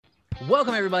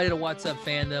Welcome everybody to What's Up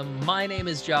Fandom. My name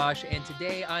is Josh, and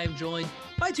today I am joined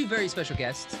by two very special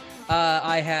guests.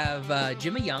 I have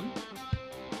Jimmy Young.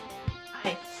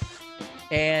 Hi.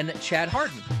 And Chad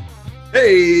Harden.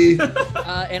 Hey.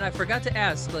 And I forgot to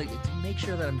ask, to make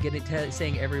sure that I'm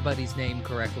saying everybody's name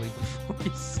correctly before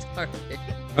we started.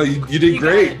 Oh, you did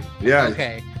great. Yeah.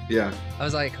 Okay. Yeah. I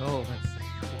was like,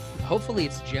 hopefully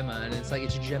it's Gemma, and it's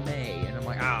Jemay, and I'm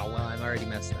like, well, I'm already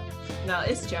messed up. No,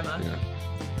 it's Gemma. Yeah.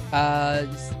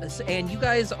 And you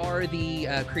guys are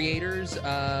the creators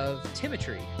of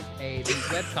Timetry, a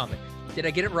webcomic. Did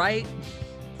I get it right?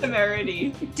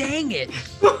 Temerity. Dang it!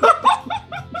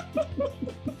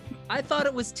 I thought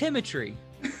it was Timetry.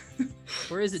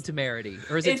 Or is it Temerity?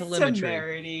 Or is it Telemetry?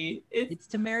 Temerity. It's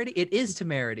Temerity? It is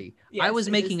Temerity. Yes, I was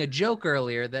making a joke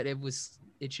earlier that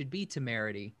it should be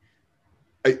Temerity.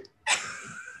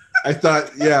 I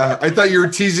thought you were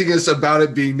teasing us about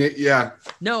it being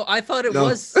No, I thought it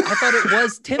was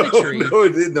Timetry.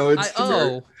 No, it's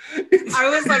Temerity. I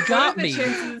was like, what are the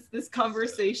chances this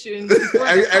conversation before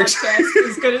the podcast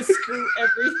is going to screw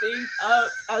everything up?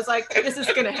 I was like, this is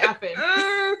going to happen.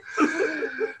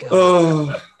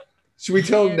 Oh, should we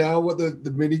tell them now what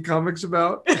the mini comic's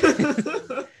about?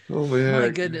 Oh man, my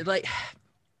goodness!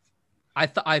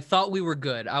 I thought we were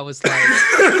good. I was like,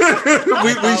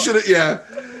 we should have. Yeah.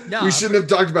 No, we shouldn't have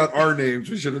talked about our names.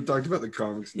 We should have talked about the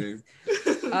comic's name.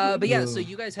 But yeah, so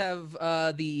you guys have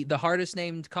the hardest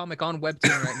named comic on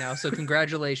Webtoon right now. So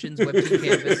congratulations, Webtoon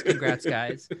Canvas. Congrats,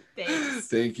 guys. Thanks.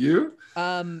 Thank you.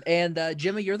 And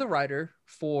Gemma, you're the writer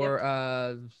for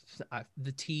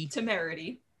the T.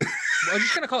 Temerity. Well, I'm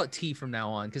just gonna call it T from now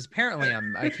on because apparently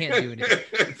I can't do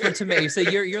anything for Temerity. So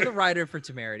you're the writer for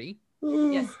Temerity.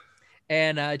 Yes.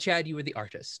 And Chad, you were the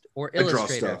artist or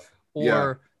illustrator,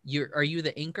 or are you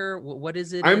the inker? What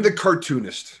is it? I'm the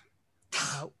cartoonist.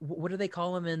 What do they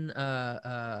call them in?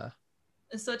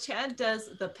 So Chad does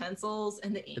the pencils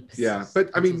and the inks. Yeah, but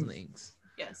I mean, inks.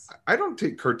 Yes. I don't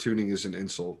take cartooning as an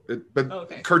insult, but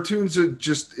okay. Cartoons are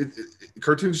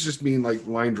cartoons just mean like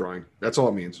line drawing. That's all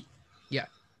it means. Yeah.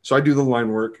 So I do the line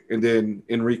work, and then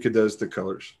Enrica does the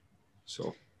colors.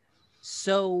 So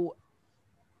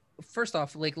first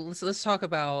off, let's talk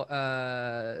about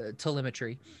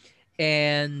telemetry,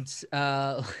 and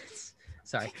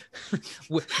sorry,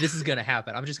 this is gonna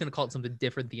happen. I'm just gonna call it something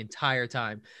different the entire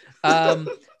time.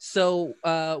 So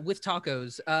with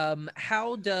tacos,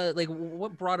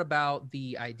 what brought about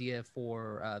the idea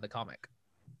for the comic?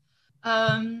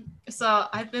 So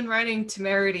I've been writing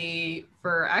Temerity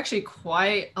for actually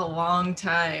quite a long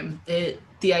time.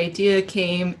 The idea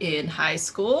came in high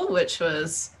school, which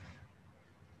was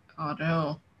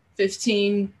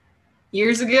 15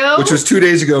 years ago. Which was 2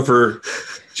 days ago for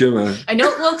Gemma. I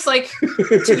know it looks like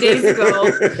 2 days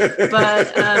ago,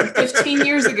 but 15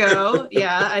 years ago,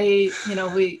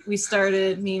 we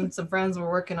started, me and some friends were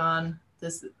working on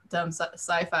this dumb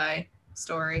sci-fi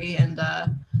story, and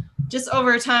just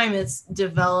over time it's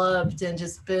developed and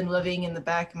just been living in the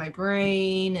back of my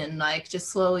brain and just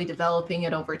slowly developing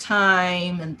it over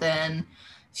time. And then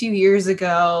a few years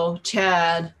ago,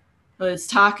 Chad was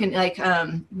talking,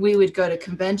 we would go to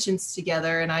conventions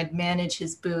together and I'd manage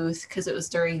his booth because it was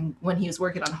during when he was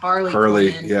working on Harley,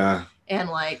 yeah, and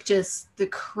just the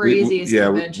craziest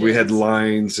conventions. We had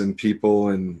lines and people,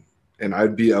 and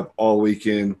I'd be up all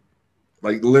weekend,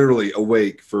 literally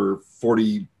awake for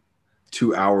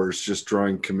 42 hours just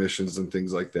drawing commissions and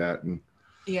things like that. And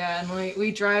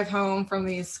we drive home from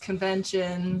these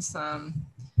conventions,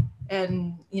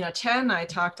 and Chad and I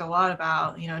talked a lot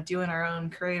about doing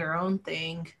create our own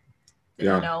thing.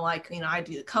 I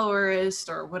do the colorist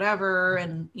or whatever,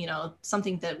 and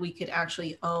something that we could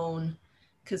actually own,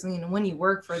 because when you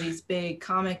work for these big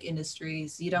comic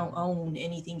industries, you don't own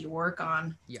anything you work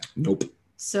on. Nope.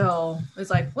 So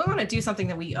it's we want to do something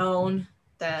that we own,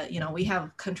 that we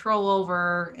have control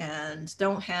over, and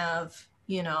don't have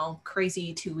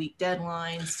crazy 2-week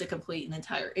deadlines to complete an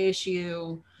entire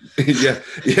issue. yeah,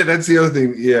 that's the other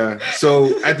thing. Yeah.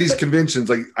 So at these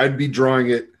conventions, I'd be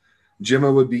drawing it,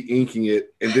 Gemma would be inking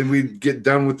it, and then we'd get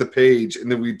done with the page, and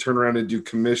then we'd turn around and do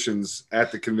commissions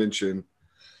at the convention.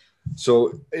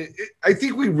 So I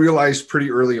think we realized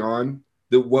pretty early on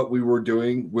that what we were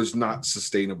doing was not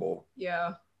sustainable.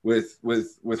 Yeah. With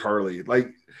Harley,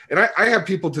 and I have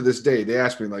people to this day, they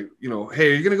ask me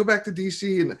hey, are you gonna go back to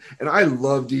DC? And I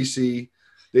love DC.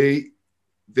 They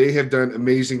have done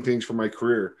amazing things for my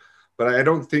career, but I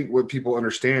don't think what people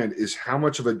understand is how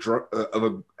much of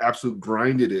a absolute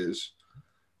grind it is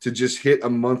to just hit a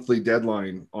monthly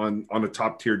deadline on a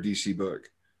top tier DC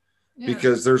book,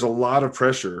 because there's a lot of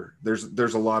pressure.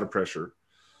 There's a lot of pressure.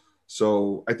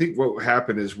 So I think what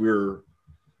happened is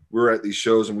we were at these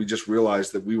shows and we just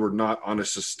realized that we were not on a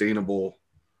sustainable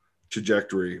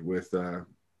trajectory with the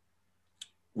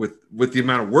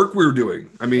amount of work we were doing.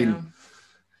 I mean,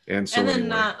 and so and then anyway.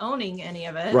 not owning any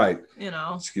of it, Right.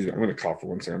 Excuse me, I'm gonna cough for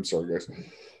one second. I'm sorry, guys.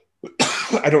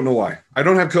 I don't know why. I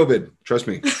don't have COVID. Trust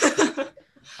me.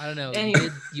 I don't know.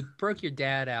 You broke your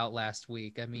dad out last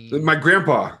week. I mean, My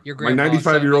grandpa, your grandpa, my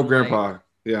 95-year-old something grandpa.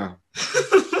 Yeah.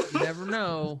 You never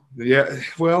know. Yeah.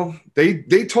 Well,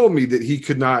 they told me that he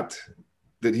could not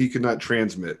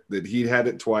transmit, that he had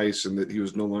it twice and that he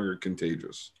was no longer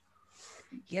contagious.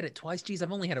 He had it twice. Geez,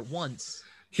 I've only had it once.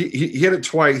 He had it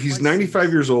twice. He's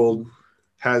 95 years old,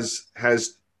 has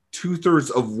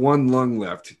 2/3 of one lung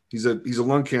left. He's a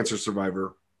lung cancer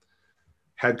survivor.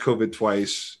 Had COVID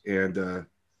twice, and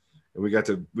we got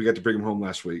to bring him home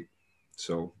last week.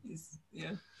 So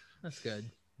yeah, that's good.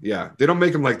 Yeah, they don't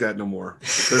make them like that no more.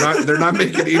 They're not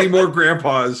making any more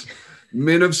grandpas,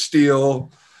 men of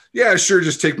steel. Yeah, sure,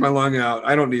 just take my lung out.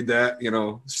 I don't need that.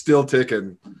 Still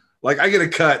ticking. Like I get a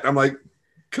cut, I'm like,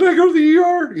 can I go to the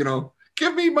ER?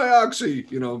 Give me my oxy.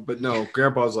 But no,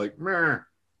 grandpa's like, meh,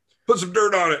 put some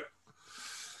dirt on it.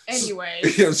 Anyway.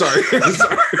 I'm sorry.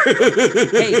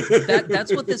 Hey,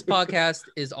 that's what this podcast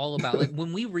is all about. Like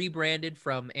when we rebranded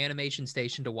from Animation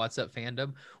Station to What's Up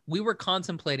Fandom, we were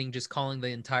contemplating just calling the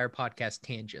entire podcast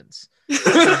Tangents.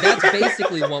 So that's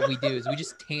basically what we do is we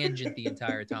just tangent the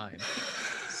entire time.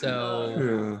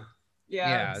 So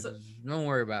yeah, don't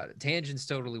worry about it. Tangents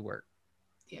totally work.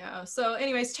 Yeah. So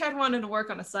anyways, Chad wanted to work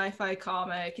on a sci-fi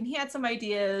comic and he had some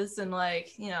ideas and I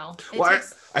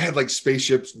had like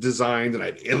spaceships designed and I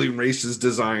had alien races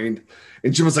designed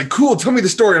and Jim was like, cool, tell me the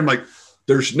story. I'm like,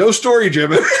 there's no story, Jim.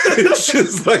 It's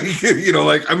just like,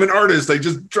 I'm an artist. I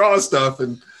just draw stuff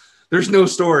and there's no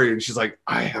story. And she's like,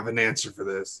 I have an answer for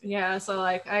this. Yeah. So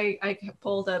I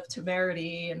pulled up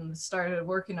Temerity and started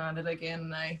working on it again.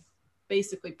 And I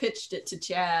basically pitched it to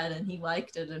Chad and he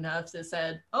liked it enough to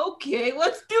said, okay,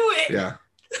 let's do it. Yeah.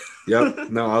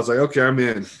 Yep. No, I was like, okay, I'm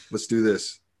in. Let's do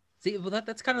this. See, well,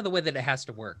 that's kind of the way that it has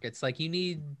to work. It's like you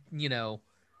need, it's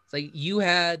like you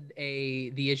had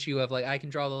the issue of like, I can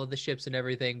draw all the ships and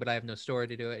everything, but I have no story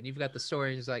to do it. And you've got the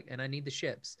story and it's like, and I need the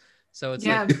ships. So it's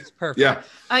like, it's perfect. Yeah.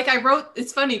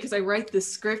 It's funny because I write this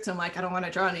script. I'm like, I don't want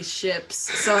to draw any ships.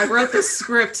 So I wrote this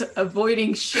script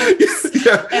avoiding ships.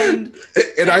 Yeah. And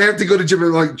I have to go to Jim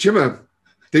and like, Jim,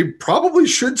 they probably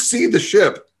should see the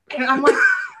ship. And I'm like,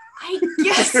 I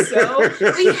guess so.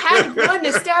 We had one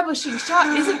establishing shot.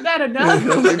 Isn't that enough?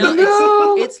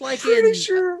 No, it's like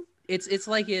sure. It's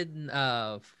like in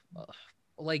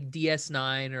like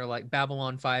DS9 or like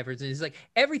Babylon 5 or it's like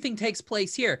everything takes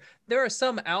place here. There are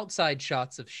some outside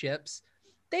shots of ships.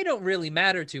 They don't really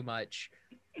matter too much.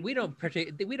 We don't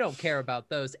care about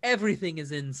those. Everything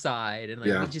is inside and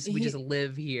like we just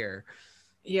live here.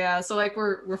 Yeah, so like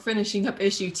we're finishing up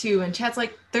issue 2 and Chad's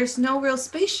like, there's no real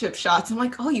spaceship shots. I'm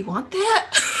like, oh, you want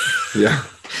that? Yeah.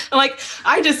 I'm like,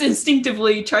 I just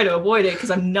instinctively try to avoid it because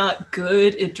I'm not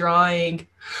good at drawing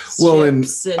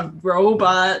ships and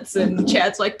robots. And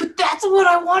Chad's like, but that's what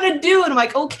I want to do. And I'm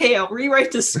like, okay, I'll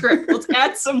rewrite the script. Let's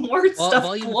add some more stuff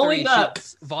blowing up.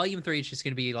 Volume 3 is just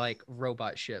going to be like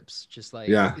robot ships. Just like,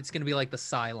 it's going to be like the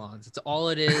Cylons. It's all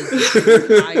it is. It's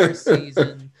the entire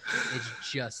season.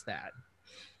 It's just that.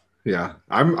 Yeah,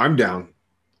 I'm down.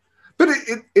 But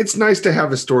it's nice to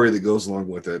have a story that goes along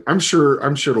with it. I'm sure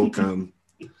it'll come.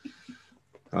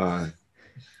 But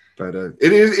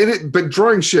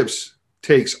drawing ships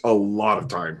takes a lot of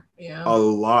time. Yeah. A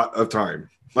lot of time.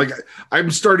 Like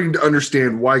I'm starting to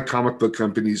understand why comic book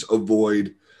companies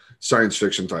avoid science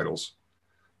fiction titles.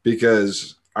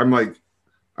 Because I'm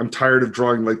tired of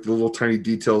drawing like the little tiny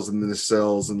details in the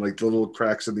cells and like the little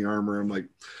cracks in the armor. I'm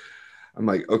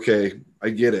like, okay, I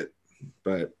get it.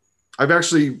 But I've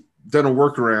actually done a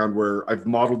workaround where I've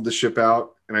modeled the ship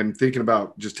out and I'm thinking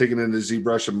about just taking it into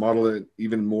ZBrush and modeling it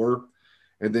even more.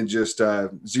 And then just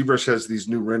ZBrush has these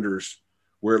new renders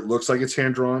where it looks like it's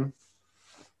hand drawn.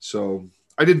 So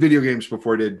I did video games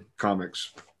before I did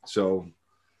comics. So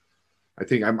I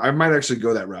think I might actually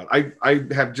go that route. I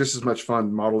have just as much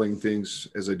fun modeling things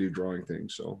as I do drawing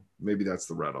things. So maybe that's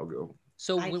the route I'll go.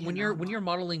 So when you're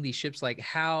modeling these ships, like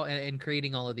how and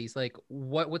creating all of these, like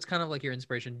what's kind of like your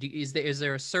inspiration? Is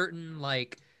there a certain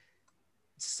like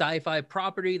sci-fi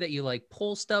property that you like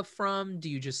pull stuff from? Do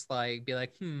you just like be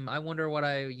like, I wonder what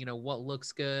what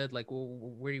looks good? Like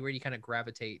where do you kind of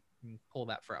gravitate and pull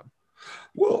that from?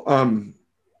 Well,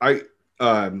 I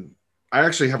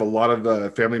actually have a lot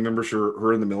of family members who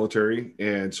are in the military,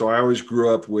 and so I always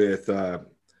grew up with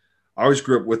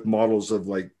models of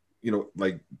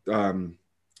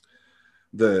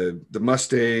the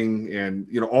Mustang, and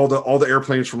all the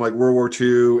airplanes from like World War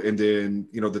II, and then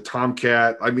the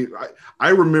Tomcat. I mean, I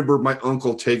remember my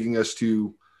uncle taking us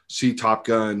to see Top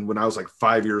Gun when I was like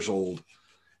 5 years old,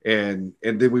 and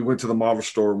then we went to the model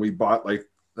store and we bought like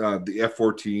the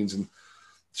F-14s. And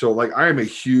so like I am a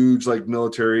huge like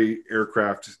military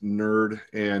aircraft nerd,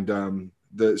 and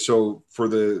so for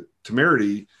the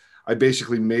Temerity, I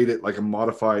basically made it like a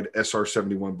modified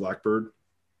SR-71 Blackbird.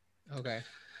 Okay.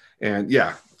 And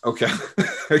yeah, okay,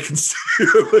 I can see.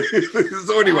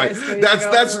 So anyway,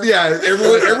 that's yeah.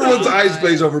 Everyone's eyes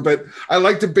glaze over, but I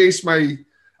like to base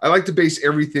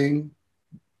everything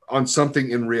on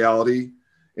something in reality,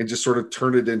 and just sort of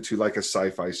turn it into like a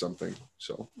sci-fi something.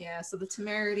 So yeah, so the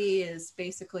Temerity is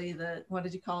basically what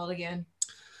did you call it again?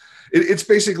 It's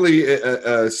basically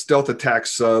a stealth attack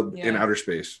sub in outer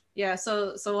space. Yeah,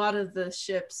 so a lot of the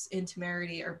ships in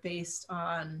Temerity are based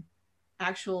on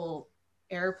actual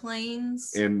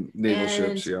airplanes and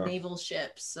naval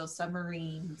ships, so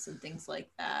submarines and things like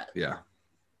that. Yeah.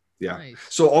 Nice.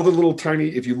 So all the little tiny,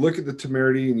 if you look at the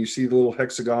Temerity and you see the little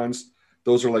hexagons,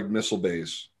 those are like missile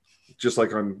bays, just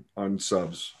like on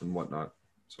subs and whatnot.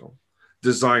 So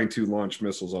designed to launch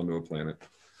missiles onto a planet.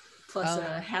 Plus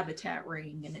a habitat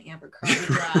ring and an Abercrombie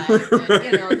drive,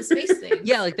 and, the space thing.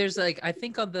 Yeah, like there's like, I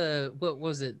think on the, what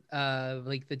was it?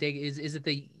 Like the day, is it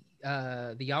the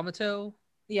Yamato?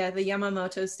 Yeah, the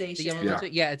Yamamoto station.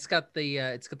 Yeah, it's got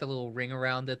the little ring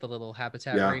around it, the little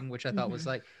habitat ring, which I thought was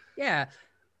like, yeah,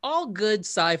 all good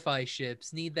sci-fi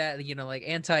ships need that, like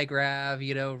anti-grav,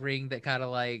 ring that kind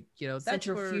of like, that's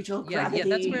centrifugal where, gravity.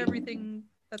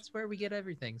 that's where we get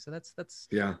everything. So that's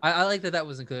yeah. I like that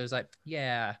was included. It was like,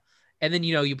 yeah. And then,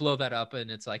 you blow that up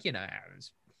and it's like, yeah.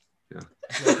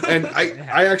 And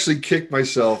I actually kicked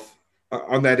myself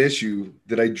on that issue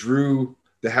that I drew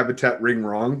the habitat ring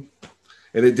wrong.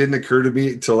 And it didn't occur to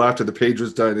me until after the page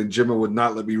was done, and Gemma would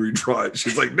not let me redraw it.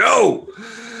 She's like, no,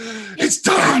 it's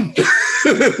done.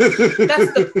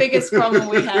 That's the biggest problem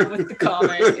we have with the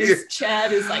comic is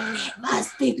Chad is like, it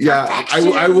must be perfection.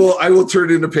 Yeah, I will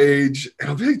turn in a page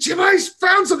and I'll be like, Gemma, I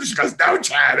found something. She goes, no,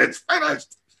 Chad, it's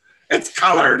finished. It's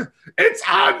colored. It's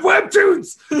on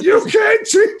Webtoons. You can't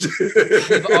change it.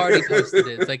 We've already posted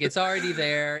it. It's like it's already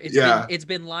there. It's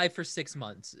been live for 6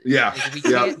 months. Yeah, like, we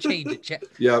can't change it.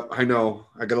 Yeah, I know.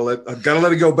 I gotta let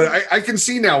it go. But I can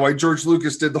see now why George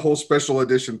Lucas did the whole special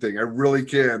edition thing. I really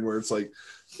can. Where it's like,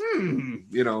 I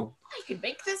can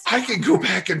make this. I can go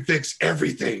back and fix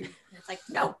everything. It's like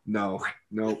no.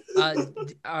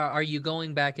 Are you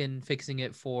going back and fixing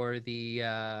it for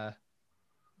the?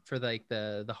 For like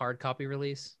the hard copy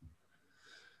release?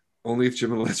 Only if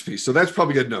Jim lets me. So that's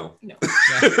probably good. No. Yeah,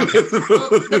 okay.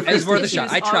 It's worth a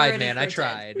shot. I tried, man. I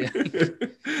tried.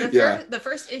 The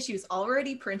first issue is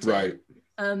already printed. Right.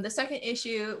 The second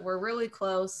issue, we're really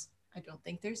close. I don't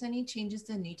think there's any changes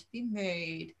that need to be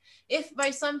made. If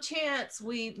by some chance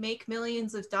we make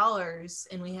millions of dollars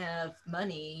and we have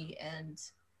money, and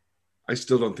I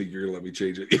still don't think you're gonna let me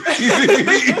change it. Even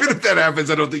if that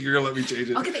happens, I don't think you're gonna let me change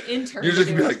it. I'll get the intern. You're just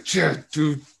gonna be like, Chad,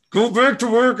 dude, go back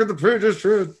to work at the pages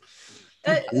shred.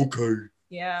 Okay.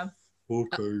 Yeah.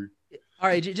 Okay. All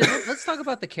right, let's talk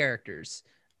about the characters.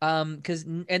 Because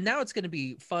now it's gonna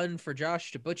be fun for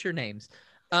Josh to butcher names.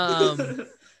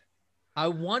 I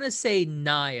want to say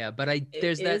Naya, but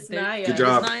there's Naya. Good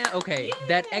job. Naya? Okay, yeah.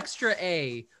 That extra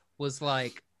A was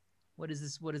like, what is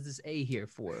this? What is this A here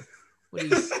for?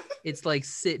 It's like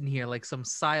sitting here like some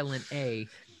silent A.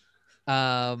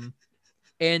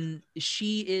 And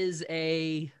she is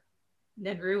a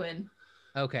Nedruin.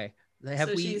 Okay.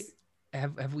 Have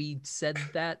we said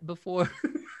that before?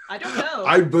 I don't know.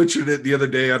 I butchered it the other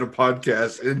day on a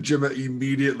podcast, and Gemma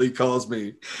immediately calls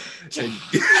me. And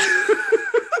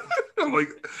I'm like,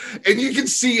 and you can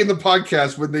see in the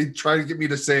podcast when they try to get me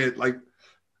to say it, like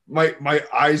my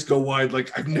eyes go wide,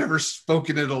 like I've never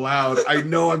spoken it aloud. I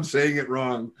know I'm saying it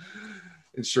wrong.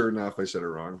 And sure enough, I said it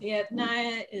wrong. Yeah,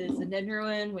 Naya is a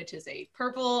Nedruin, which is a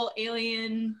purple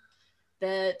alien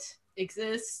that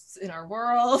exists in our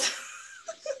world.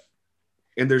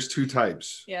 And there's two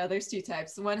types. Yeah, there's two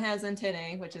types. One has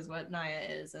antennae, which is what Naya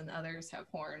is, and others have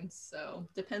horns. So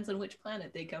depends on which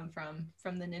planet they come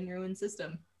from the Nedruin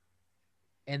system.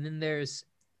 And then there's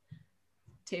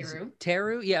Teru.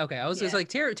 Teru? Yeah, okay. I was just like,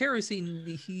 Teru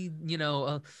seen he,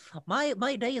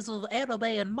 my days of anime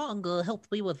and manga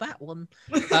helped me with that one.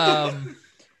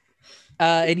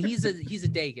 And he's a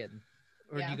Dagon.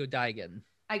 Or do you go Daigen?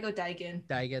 I go Daigen.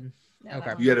 Daigen. No,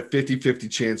 okay. You had a 50-50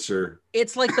 chance, sir.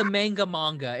 It's like the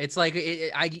manga. It's like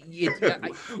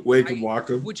Wake and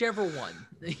Waka. Whichever one.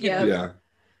 Yeah. Yeah.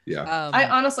 Yeah. I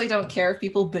honestly don't care if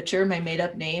people butcher my made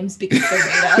up names because they're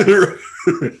made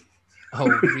up. Oh,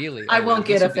 really? I Oh, won't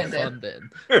this get will be offended.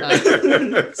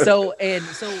 fun then. So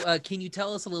can you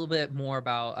tell us a little bit more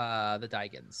about the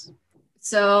Daigans?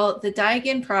 So the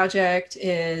Daigen project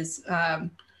is a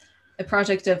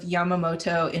project of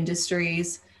Yamamoto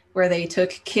Industries where they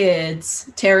took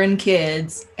Terran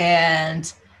kids,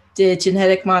 and did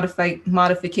genetic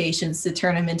modifications to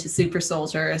turn them into super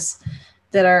soldiers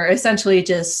that are essentially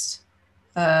just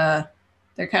they're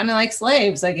kind of like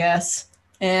slaves, I guess.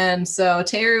 And so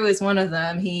Teru is one of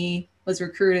them. He was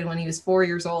recruited when he was 4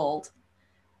 years old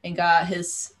and got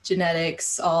his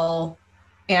genetics all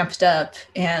amped up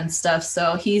and stuff.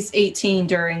 So he's 18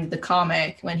 during the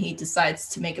comic when he decides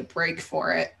to make a break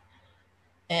for it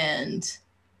and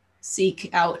seek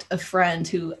out a friend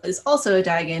who is also a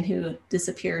Daigen who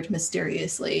disappeared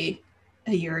mysteriously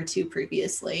a year or two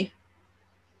previously.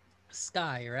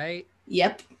 Sky, right?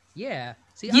 Yep. Yeah.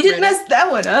 See, You didn't mess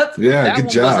that one up. Yeah, that good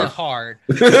one job. wasn't hard.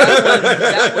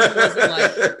 That one wasn't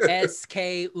like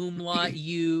SK umlaut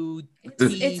U.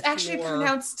 It's actually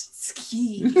pronounced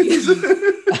ski.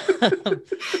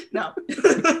 No.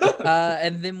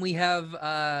 And then we have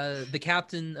the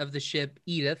captain of the ship,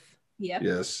 Edith. Yep.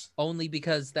 Yes. Only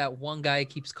because that one guy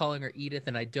keeps calling her Edith,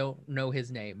 and I don't know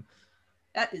his name.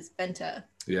 That is Benta.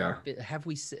 Yeah. Have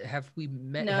we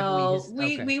met? No,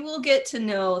 okay. we will get to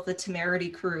know the Temerity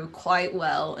crew quite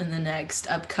well in the next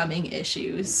upcoming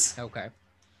issues. Okay.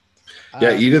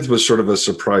 Yeah, Edith was sort of a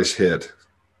surprise hit.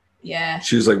 Yeah.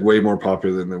 She was like way more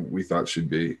popular than we thought she'd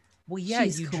be. Well, yeah,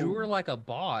 She's you cool. drew her like a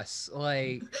boss,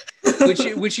 like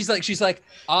when she's like,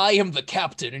 I am the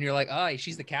captain, and you're like, aye,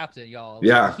 she's the captain, y'all.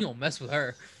 Yeah. You don't mess with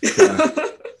her. Yeah.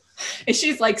 And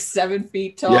she's like 7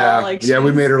 feet tall. Yeah, Like yeah, we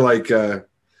she's- made her like.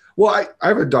 Well, I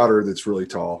have a daughter that's really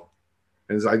tall,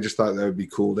 and I just thought that would be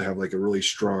cool to have like a really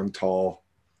strong, tall,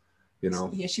 you know.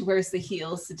 Yeah, she wears the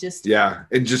heels to just. Yeah,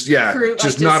 and just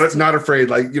not afraid.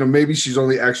 Like, you know, maybe she's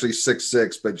only actually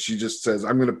 6'6", but she just says,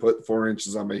 "I'm going to put 4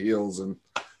 inches on my heels and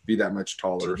be that much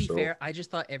taller." To be so fair, I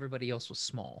just thought everybody else was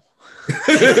small. I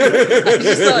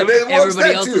just thought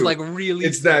everybody else was like really.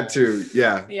 It's small. that too.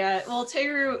 Yeah. Yeah. Well,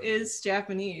 Teru is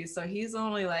Japanese, so he's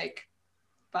only like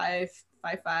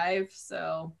 5'5",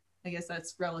 so I guess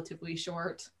that's relatively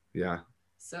short. Yeah.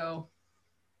 So.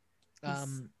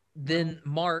 Then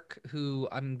Mark, who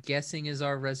I'm guessing is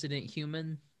our resident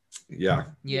human. Yeah.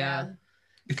 Yeah.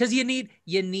 Because you need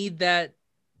that.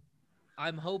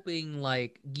 I'm hoping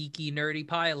like geeky nerdy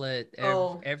pilot.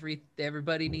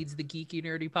 Everybody needs the geeky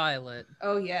nerdy pilot.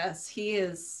 Oh yes, he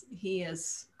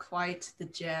is quite the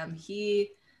gem.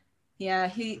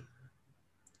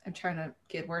 I'm trying to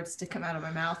get words to come out of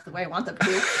my mouth the way I want them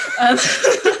to.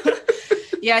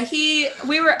 Yeah,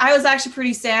 I was actually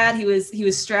pretty sad. He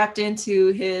was strapped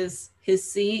into his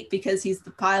seat because he's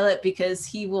the pilot, because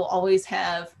he will always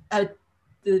have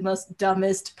the most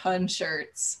dumbest pun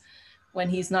shirts when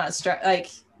he's not strapped. Like,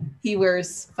 he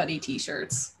wears funny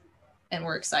t-shirts, and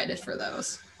we're excited for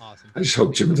those. Awesome. I just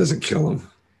hope Jim doesn't kill him.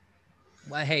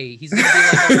 Well, hey, he's gonna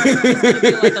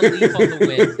be like a leaf on the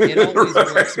wind. It always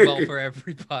works well for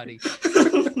everybody.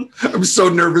 I'm so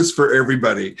nervous for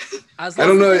everybody. I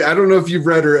don't know if you've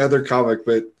read her other comic,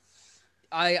 but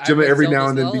Jim every now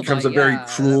and then becomes a very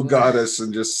cruel goddess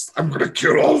and just, I'm gonna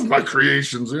kill all of my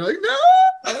creations. And you're like, no.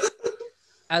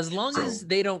 As long as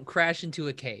they don't crash into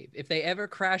a cave. If they ever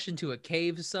crash into a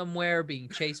cave somewhere being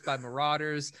chased by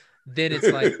marauders, then it's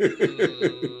like,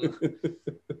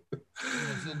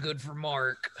 I feel good for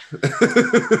Mark.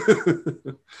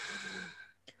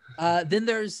 Then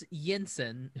there's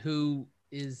Yinsen, who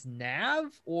is Nav,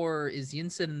 or is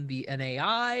Yinsen an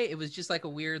AI? It was just like a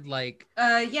weird like.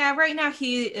 Yeah, right now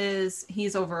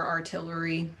he's over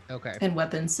artillery. Okay. And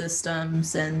weapon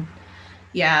systems, and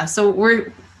yeah, so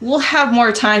we'll have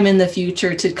more time in the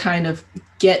future to kind of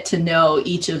get to know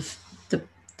each of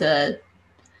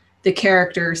the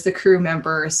characters, the crew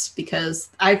members, because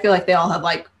I feel like they all have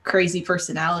like crazy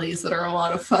personalities that are a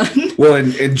lot of fun. Well,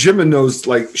 and Jimma knows,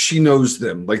 like, she knows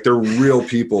them, like they're real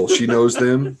people. She knows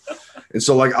them, and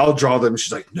so like I'll draw them.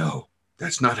 She's like, no,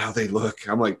 that's not how they look.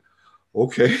 I'm like,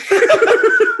 okay.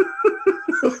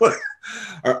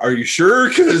 Are you sure?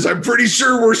 Because I'm pretty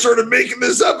sure we're sort of making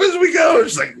this up as we go.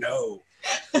 She's like, no,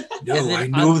 I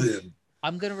know them.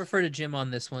 I'm gonna refer to Jim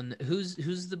on this one. Who's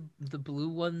the blue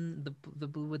one? The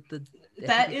blue with the.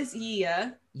 That is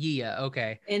Yia. Yia,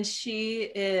 okay. And she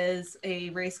is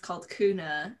a race called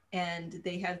Kuna, and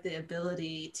they have the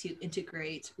ability to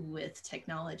integrate with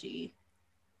technology.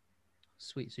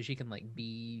 Sweet. So she can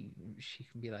be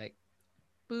like,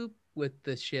 boop with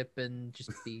the ship and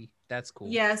just be. That's cool.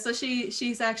 Yeah. So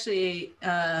she's actually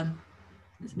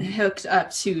hooked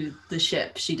up to the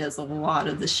ship. She does a lot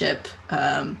of the ship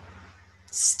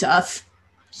stuff.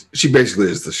 She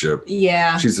basically is the ship.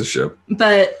 Yeah. She's the ship.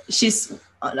 But she's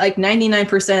like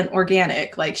 99%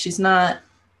 organic. Like she's not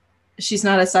a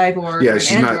cyborg. Yeah, or an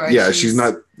she's android. not. Yeah, she's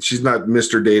not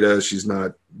Mr. Data. She's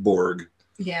not Borg.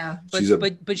 Yeah, But She's a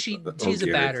she's a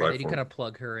organic battery life that you form. kind of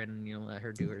plug her in and let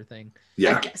her do her thing.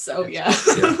 Yeah. I guess so. Yeah.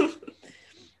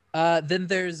 Yeah. Then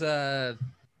there's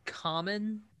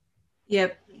Common.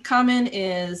 Yep. Common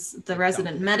is the The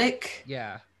resident doctor. medic.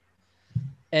 Yeah.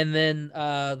 And then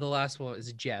the last one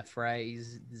is Jeff, right?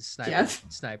 He's the sniper. Jeff?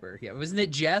 Sniper. Yeah. Wasn't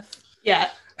it Jeff? Yeah.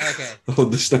 Okay. Oh,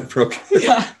 the sniper. Okay.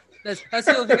 Yeah. That's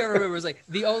the only thing I remember is like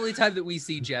the only time that we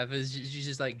see Jeff is she's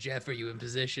just like, Jeff, are you in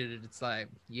position? And it's like,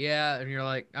 yeah. And you're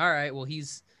like, all right, well,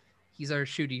 he's our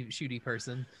shooty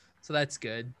person. So that's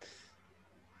good.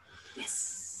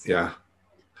 Yes. Yeah.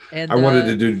 And I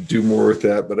wanted to do more with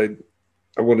that, but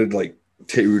I wanted like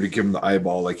Taylor to give him the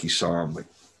eyeball like he saw him. Like,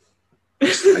 I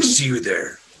see you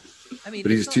there. I mean,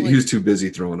 But it's not he like- was too busy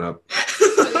throwing up.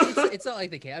 I mean, it's not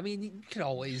like they can. I mean, you can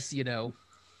always,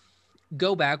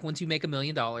 go back once you make $1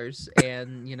 million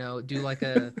and do like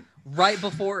a right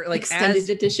before, like Extended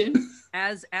edition.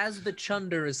 as the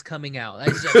Chunder is coming out. I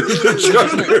just,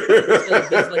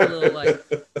 there's like a little like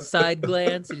side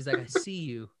glance, and he's like, "I see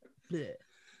you." Blech.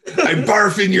 I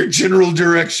barf in your general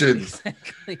direction.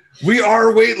 Exactly. We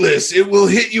are weightless. It will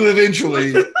hit you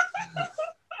eventually.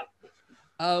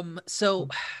 So,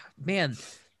 man.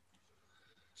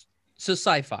 So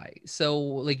sci-fi. So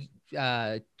like,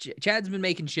 Chad's been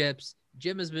making ships.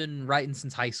 Jim has been writing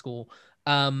since high school.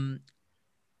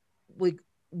 Like,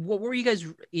 what were you guys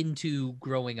into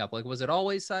growing up? Like, was it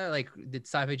always like, did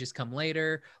sci-fi just come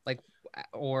later? Like,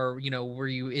 or were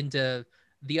you into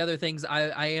the other things?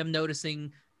 I am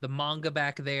noticing the manga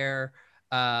back there,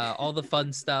 all the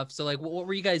fun stuff. So, like, what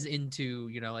were you guys into?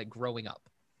 Like growing up.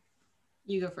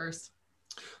 You go first.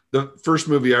 The first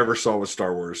movie I ever saw was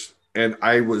Star Wars, and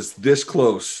I was this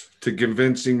close to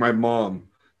convincing my mom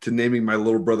to naming my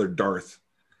little brother Darth,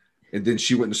 and then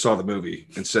she went and saw the movie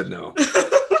and said no.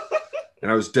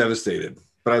 And I was devastated,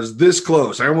 but I was this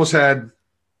close. I almost had.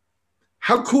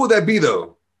 How cool would that be,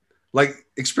 though? Like,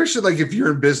 especially like if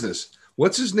you're in business.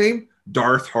 What's his name?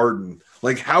 Darth Harden.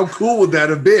 Like, how cool would that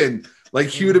have been? Like,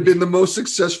 he would have been the most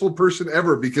successful person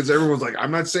ever because everyone's like,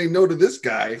 I'm not saying no to this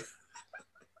guy.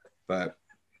 But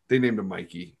they named him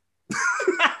Mikey.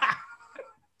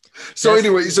 So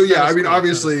anyway, so yeah, I mean,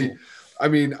 obviously, I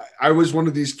mean, I was one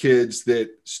of these kids that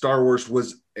Star Wars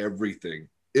was everything.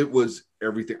 It was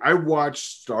everything. I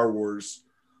watched Star Wars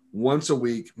once a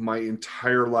week my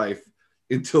entire life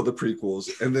until the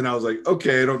prequels. And then I was like,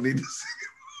 okay, I don't need to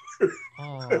see it.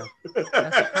 Oh,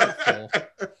 that's hurtful.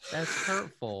 That's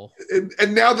hurtful.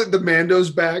 And now that the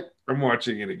Mando's back, I'm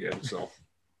watching it again. So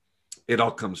it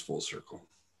all comes full circle.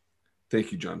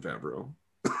 Thank you, Jon Favreau.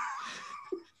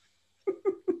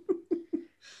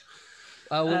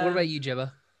 What about you,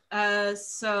 Jibba?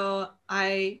 So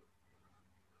I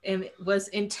was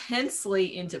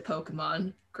intensely into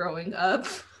Pokemon growing up.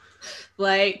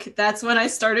 Like, that's when I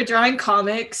started drawing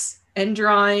comics and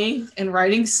drawing and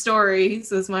writing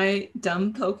stories as my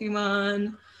dumb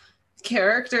Pokemon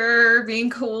character being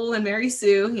cool and Mary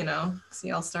Sue, so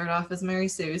y'all start off as Mary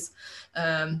Sue's.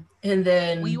 And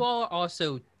then We all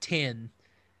also 10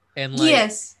 and like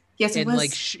yes, it and was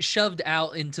like shoved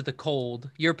out into the cold.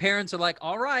 Your parents are like,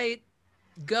 "All right,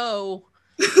 go."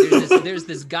 There's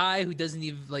this guy who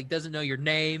doesn't know your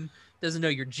name, doesn't know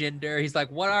your gender. He's like,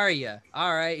 "What are you?"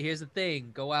 "All right, here's the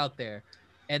thing. Go out there."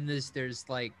 And there's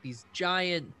like these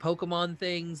giant Pokemon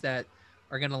things that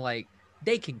are gonna like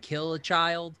they can kill a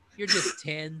child. You're just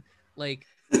 10. Like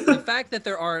the fact that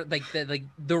there are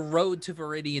the road to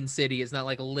Viridian City is not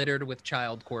like littered with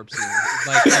child corpses is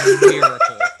like a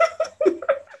miracle.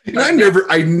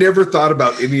 I never thought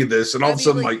about any of this, and all of a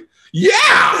sudden, like,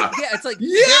 yeah, it's like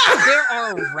yeah, there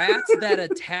are rats that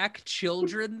attack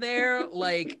children there.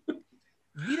 Like,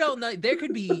 you don't know, there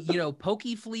could be poke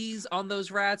fleas on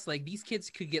those rats. Like, these kids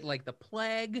could get like the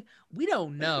plague. We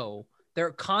don't know.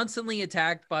 They're constantly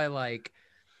attacked by like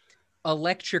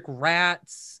electric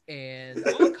rats and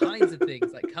all kinds of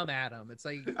things like come at them. It's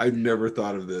like I never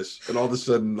thought of this, and all of a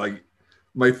sudden, like,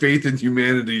 my faith in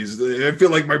humanity is. I feel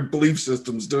like my belief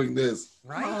system's doing this.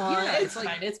 right. yeah, it's like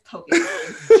fine. It's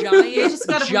Pokemon. You just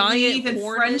gotta believe in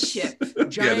hornets, friendship.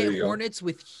 giant go. hornets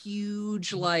with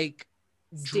huge like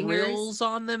Stingers. drills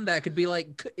on them that could be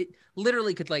like it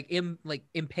literally could like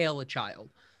impale a child.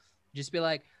 Just be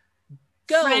like,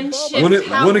 go Friendship. Bulba."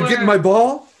 Want to get in my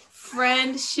ball?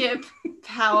 Friendship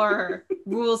power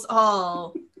rules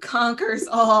all, conquers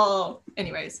all.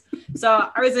 Anyways, so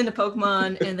I was into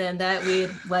Pokemon, and then that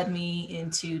led me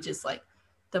into just like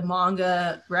the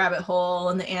manga rabbit hole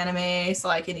and the anime. So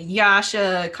like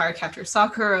Inuyasha, Cardcaptor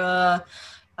Sakura,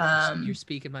 You're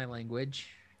speaking my language.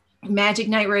 Magic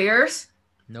Knight Raiders.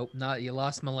 Nope, not you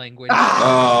lost my language.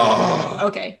 Oh.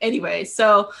 Okay. Anyway,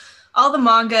 so all the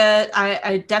manga,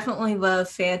 I definitely love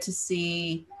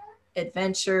fantasy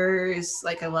adventures.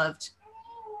 Like I loved.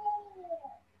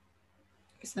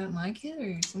 Is that my kid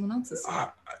or someone else's?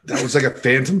 That was like a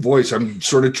phantom voice. I'm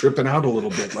sort of tripping out a little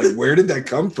bit. Like, where did that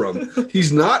come from?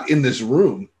 He's not in this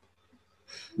room.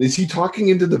 Is he talking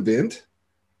into the vent?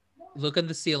 Look at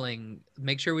the ceiling.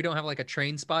 Make sure we don't have like a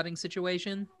train spotting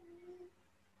situation.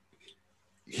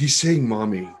 He's saying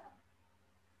mommy.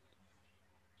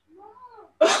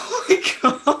 Oh my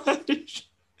gosh.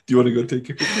 Do you want to go take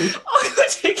care of me? I'll go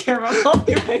take care of him. I'll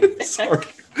be right back. Sorry.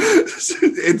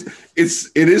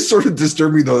 It is sort of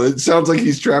disturbing though. It sounds like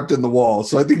he's trapped in the wall.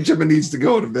 So I think Gemma needs to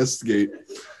go and investigate.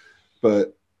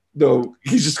 But no,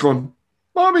 he's just going,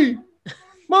 mommy,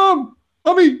 mom,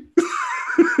 mommy.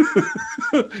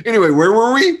 Anyway, where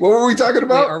were we? What were we talking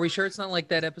about? Wait, are we sure it's not like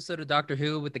that episode of Doctor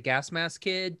Who with the gas mask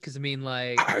kid? Because I mean,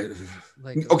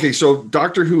 okay, so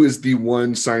Doctor Who is the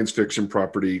one science fiction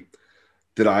property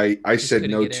that I said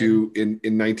no to in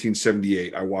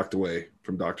 1978. I walked away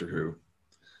from Doctor Who.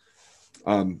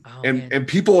 And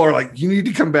people are like, you need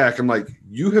to come back. I'm like,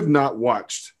 you have not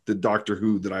watched the Doctor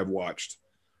Who that I've watched.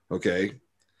 Okay.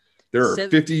 There are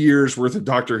 50 years worth of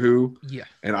Doctor Who. Yeah.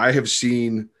 And I have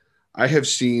seen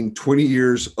 20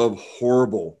 years of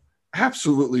horrible,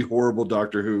 absolutely horrible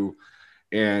Doctor Who.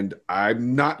 And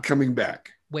I'm not coming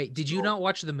back. Wait, did you not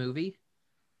watch the movie?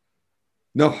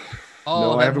 No.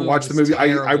 Oh, no, I haven't watched the movie.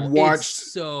 I watched.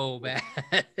 It's so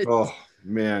bad. Oh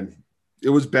man. It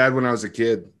was bad when I was a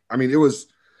kid. I mean,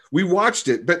 we watched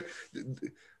it, but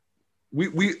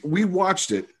we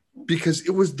watched it because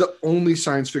it was the only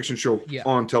science fiction show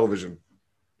on television.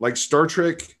 Like Star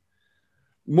Trek,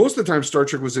 most of the time Star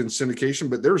Trek was in syndication,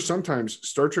 but there were sometimes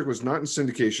Star Trek was not in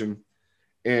syndication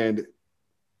and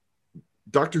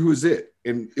Doctor Who is it.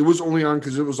 And it was only on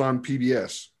because it was on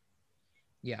PBS.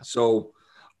 Yeah. So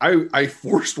I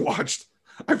forced watched.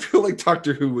 I feel like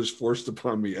Doctor Who was forced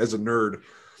upon me as a nerd.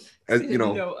 As, you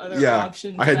know,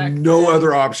 I had no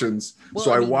other options. Well,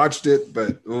 so I watched it,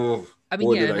 but I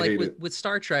mean, yeah, like with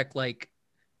Star Trek, like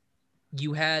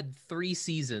you had 3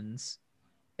 seasons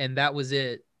and that was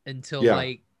it until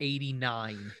like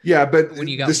 89. Yeah, but when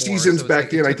you got the seasons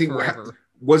back then, I think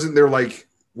wasn't there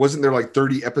like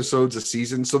 30 episodes a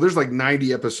season? So there's like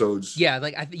 90 episodes. Yeah,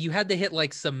 like you had to hit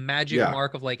like some magic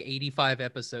mark of like 85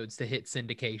 episodes to hit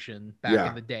syndication back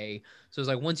in the day. So it was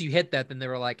like once you hit that, then they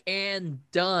were like, and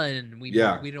done. We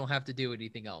don't have to do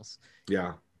anything else.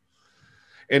 Yeah.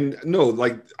 And no,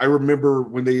 like I remember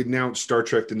when they announced Star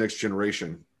Trek: The Next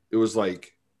Generation, it was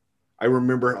like I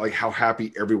remember like how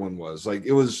happy everyone was. Like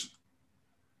it was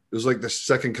like the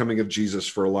second coming of Jesus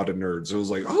for a lot of nerds. It was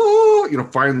like, oh, you know,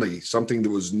 finally something that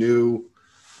was new.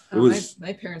 It was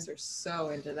my parents are so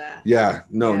into that. Yeah,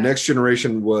 no, Next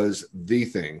Generation was the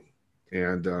thing.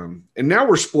 And now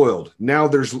we're spoiled. Now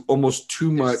there's almost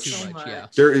too much.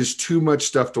 There is too much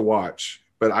stuff to watch.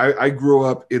 But I grew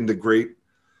up in the great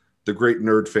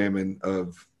nerd famine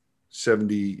of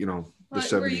 70, you know, the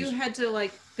 70s. Where you had to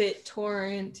like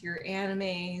BitTorrent your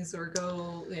animes or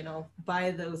go, you know,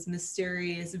 buy those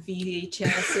mysterious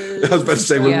VHSs. I was about to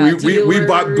say we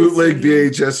bought bootleg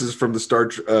VHSs from the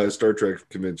Star Trek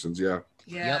conventions. Yeah.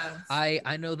 Yep.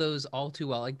 I know those all too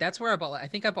well. Like that's where I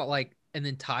think I bought like an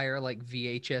entire like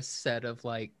VHS set of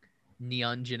like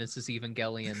Neon Genesis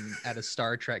Evangelion at a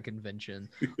Star Trek convention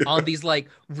on these like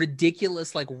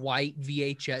ridiculous like white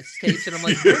VHS tapes, and I'm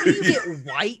like, where do you get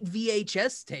white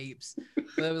VHS tapes?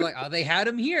 But I was like, oh, they had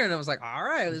them here, and I was like, all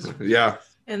right,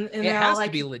 and it has to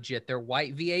be legit. They're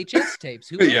white VHS tapes.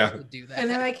 Who else would do that? And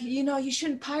they're like, you know, you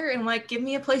shouldn't pirate, and like, give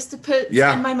me a place to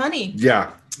spend my money.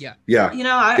 Yeah. You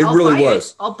know,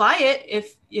 I'll buy it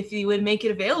if you would make it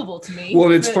available to me.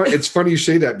 Well, it's funny you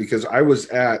say that because I was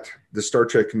at the Star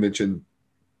Trek convention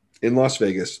in Las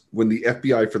Vegas when the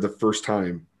FBI for the first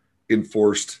time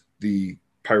enforced the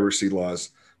piracy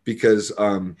laws because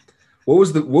what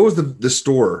was the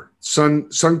store?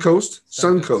 Suncoast.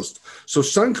 So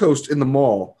Suncoast in the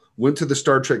mall went to the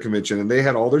Star Trek convention and they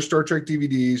had all their Star Trek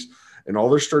DVDs and all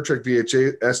their Star Trek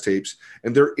VHS tapes,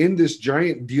 and they're in this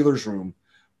giant dealer's room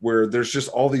where there's just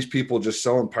all these people just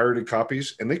selling pirated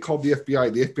copies, and they called the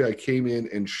FBI. The FBI came in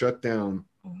and shut down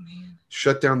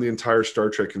the entire Star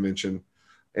Trek convention.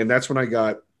 And that's when I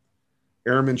got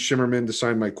Airman Shimmerman to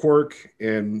sign my Quark,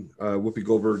 and Whoopi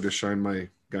Goldberg to sign my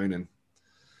Guinan.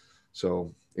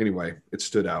 So anyway, it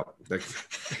stood out. That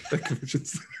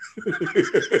convention's...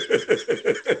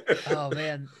 Oh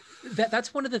man,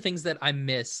 that's one of the things that I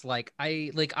miss. Like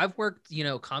I've worked,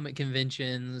 comic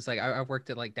conventions. Like I've worked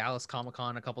at like Dallas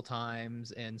Comic-Con a couple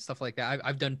times and stuff like that.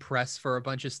 I've done press for a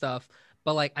bunch of stuff,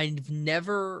 but like I've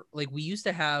never, like, we used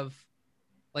to have,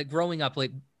 like, growing up,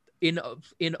 like in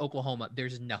Oklahoma,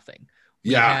 there's nothing.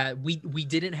 We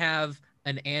didn't have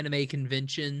an anime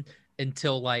convention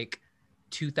until like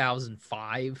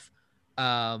 2005.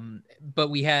 But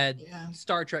we had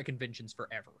Star Trek conventions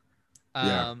forever.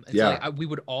 Like we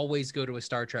would always go to a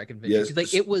Star Trek convention. Yes.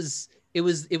 Like it was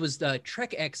the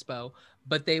Trek Expo,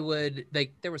 but there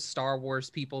was Star Wars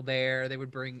people there. They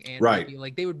would bring anime people.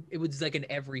 Like it was like an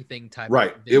everything type of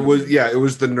event. It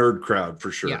was the nerd crowd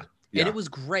for sure. Yeah. And it was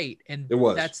great. And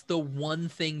that's the one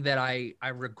thing that I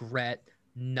regret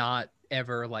not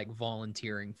ever like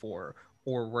volunteering for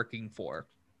or working for.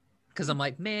 Because I'm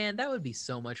like, man, that would be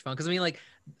so much fun. Because I mean, like,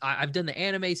 I've done the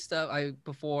anime stuff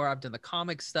before. I've done the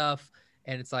comic stuff,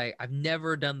 and it's like I've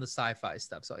never done the sci-fi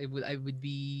stuff. So it would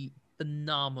be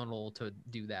phenomenal to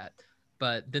do that.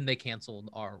 But then they canceled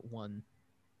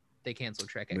They canceled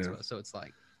Trek Expo, so it's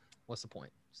like, what's the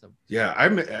point? So I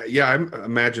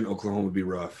imagine Oklahoma would be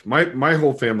rough. My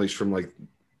whole family's from like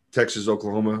Texas,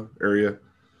 Oklahoma area,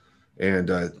 and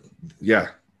I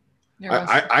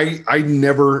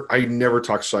never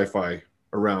talked sci-fi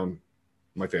around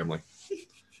my family.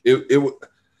 It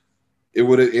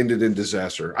would have ended in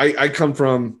disaster. I come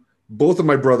from, both of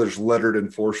my brothers lettered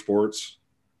in 4 sports,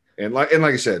 and like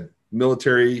I said,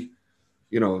 military.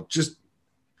 There's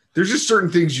just certain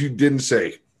things you didn't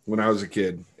say when I was a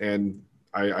kid, and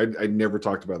I never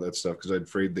talked about that stuff because I'm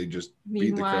afraid they just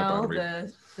beat the crap out of me.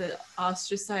 The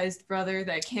ostracized brother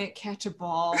that can't catch a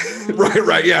ball.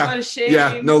 Right. Yeah. What a shame.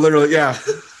 Yeah. No, literally. Yeah.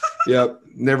 Yep.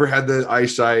 Never had the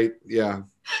eyesight. Yeah.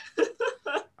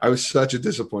 I was such a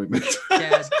disappointment.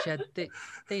 Chad,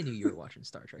 they knew you were watching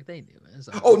Star Trek. They knew.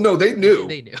 Oh no, they knew.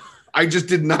 They knew. I just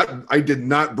did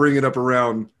not bring it up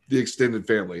around the extended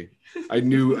family. I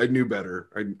knew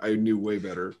better. I knew way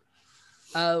better.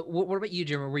 What about you,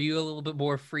 Jim? Were you a little bit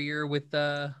more freer with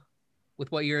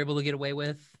what you're able to get away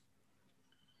with?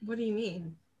 What do you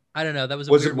mean? I don't know. That was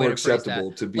was it more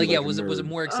acceptable to be like was it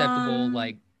more acceptable?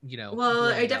 Well,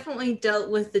 I definitely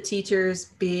dealt with the teachers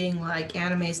being like,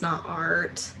 anime's not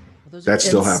art. Well, that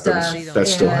still happens. That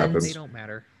still happens. They don't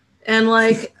matter. And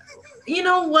like, you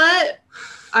know what?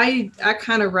 I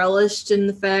kind of relished in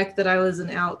the fact that I was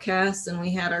an outcast, and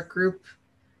we had our group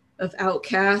of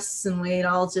outcasts, and we'd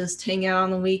all just hang out on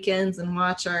the weekends and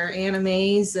watch our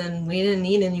animes, and we didn't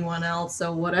need anyone else,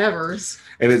 so whatever's.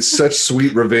 And it's such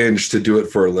sweet revenge to do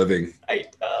it for a living. I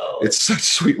know. It's such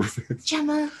sweet revenge.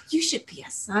 Gemma, you should be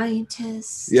a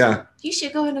scientist. Yeah. You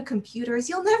should go into computers.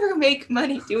 You'll never make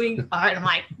money doing art. I'm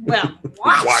like, well,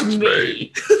 watch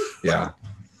me. Yeah.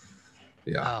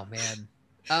 Oh man.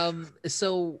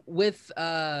 So with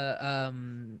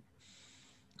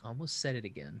almost said it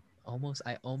again.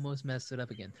 I almost messed it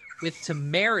up again. With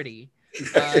Temerity,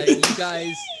 you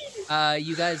guys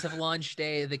have launched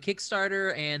the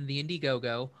Kickstarter and the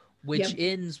Indiegogo, which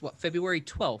ends February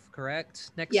 12th,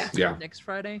 correct? Next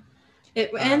Friday.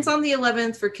 It ends on the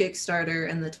 11th for Kickstarter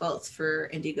and the 12th for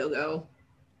Indiegogo.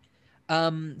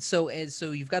 So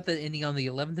you've got the ending on the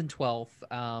 11th and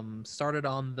 12th. Started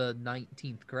on the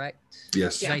 19th, correct?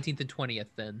 Yes. 19th and 20th.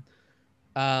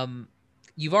 Then,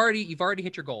 you've already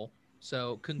hit your goal.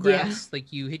 So congrats!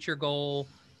 Like, you hit your goal.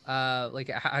 Like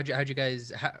how'd you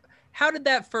guys? How did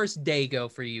that first day go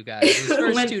for you guys?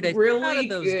 Those first 2 days. Really how did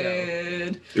those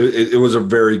good. Go? It was a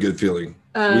very good feeling.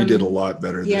 We did a lot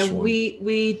better. Yeah, this one.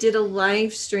 we did a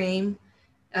live stream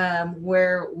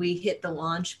where we hit the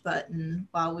launch button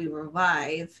while we were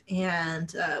live,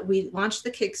 and we launched the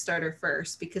Kickstarter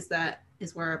first because that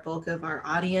is where our bulk of our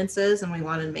audience is, and we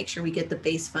wanted to make sure we get the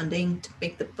base funding to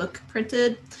make the book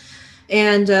printed.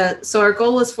 And so our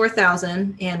goal was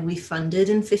 4,000, and we funded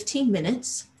in 15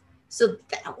 minutes. So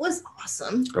that was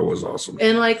awesome. That was awesome.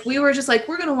 And like, we were just like,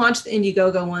 we're going to launch the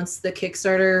Indiegogo once the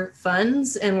Kickstarter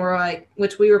funds. And we're like,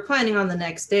 which we were planning on the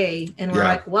next day. And we're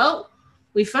like, well,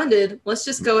 we funded. Let's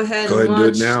just go ahead and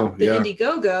launch the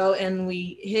Indiegogo. And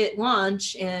we hit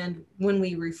launch. And when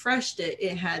we refreshed it,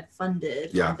 it had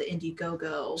funded on the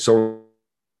Indiegogo. So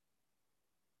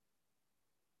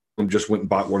I just went and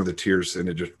bought one of the tiers,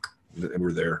 and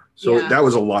we're there. So that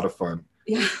was a lot of fun.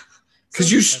 Yeah.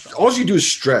 Because all you do is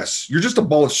stress. You're just a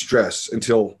ball of stress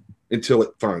until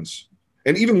it funds.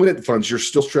 And even when it funds, you're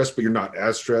still stressed, but you're not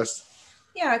as stressed.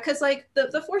 Yeah, because like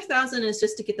the 4,000 is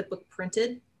just to get the book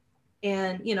printed.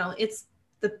 and it's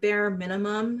the bare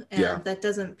minimum, and Yeah. that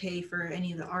doesn't pay for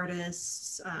any of the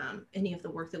artists, any of the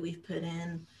work that we've put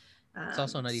in. It's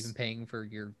also not even paying for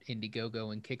your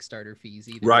Indiegogo and Kickstarter fees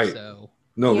either. Right. So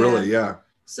No, Yeah. really, yeah.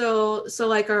 So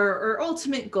like our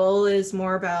ultimate goal is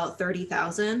more about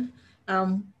 30,000.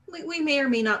 We may or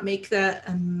may not make that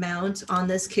amount on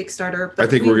this Kickstarter, but I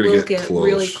think we we're gonna will get close.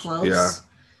 really close.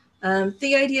 Yeah.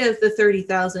 The idea of the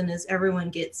 30,000 is everyone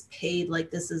gets paid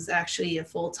like this is actually a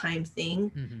full-time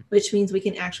thing, mhm. which means we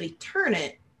can actually turn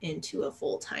it into a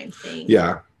full-time thing.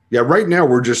 Yeah. Yeah. Right now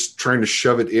we're just trying to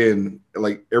shove it in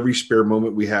like every spare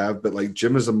moment we have. But like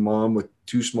Jim is a mom with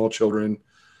 2 small children.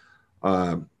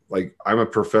 Like I'm a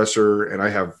professor and I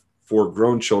have 4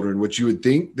 grown children, which you would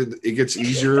think that it gets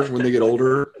easier when they get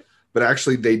older, but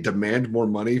actually they demand more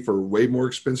money for way more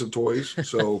expensive toys.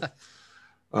 So,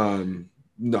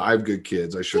 no, I have good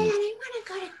kids. I shouldn't. Dad, I want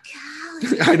to go to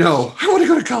college. I know. I want to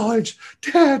go to college.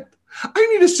 Dad, I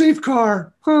need a safe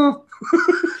car. Huh? My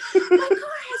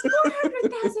car has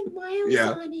 400,000 miles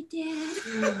Yeah. on it,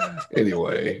 Dad.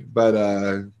 Anyway, but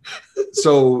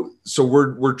so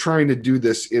we're trying to do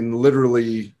this in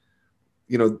literally,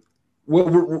 well,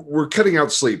 we're cutting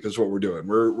out sleep is what we're doing.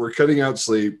 We're cutting out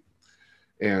sleep,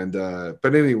 and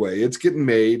but anyway, it's getting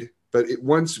made. But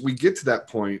once we get to that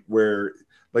point where,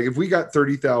 like, if we got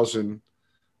 30,000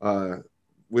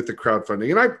 with the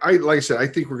crowdfunding, and I like I said, I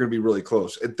think we're going to be really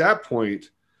close. At that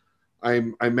point,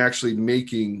 I'm actually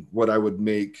making what I would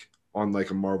make on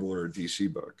like a Marvel or a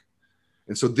DC book,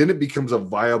 and so then it becomes a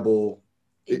viable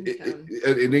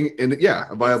Income.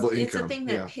 a viable income. It's a thing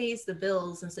that Yeah. pays the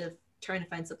bills instead of trying to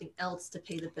find something else to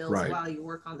pay the bills Right. while you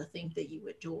work on the thing that you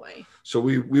enjoy. So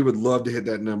we would love to hit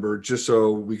that number just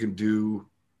so we can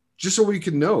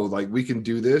know like we can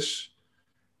do this,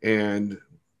 and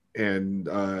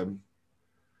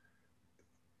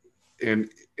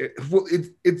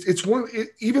it's one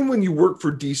even when you work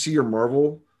for DC or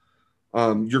Marvel,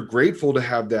 you're grateful to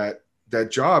have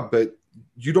that job, but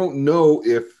you don't know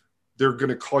if they're going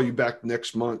to call you back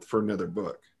next month for another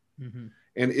book. Mm-hmm.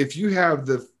 And if you have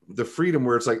the freedom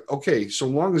where it's like, okay, so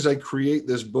long as I create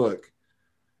this book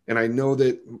and I know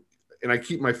that, and I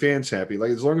keep my fans happy, like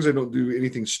as long as I don't do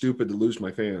anything stupid to lose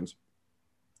my fans,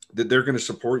 that they're going to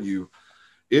support you.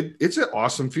 It's an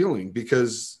awesome feeling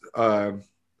because,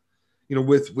 with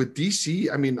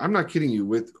DC, I mean, I'm not kidding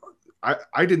you.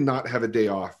 I did not have a day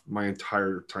off my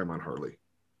entire time on Harley.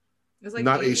 It was like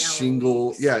Not a 80-hour single.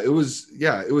 weeks. Yeah, it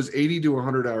was 80 to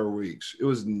 100-hour weeks. It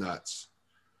was nuts.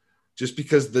 Just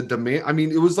because the demand. I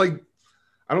mean, it was like,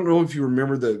 I don't know if you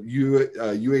remember the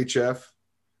UHF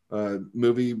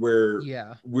movie where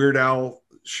Yeah. Weird Al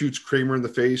shoots Kramer in the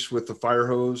face with the fire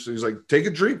hose. He's like, take a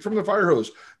drink from the fire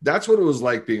hose. That's what it was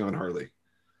like being on Harley.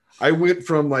 I went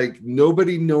from like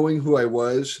nobody knowing who I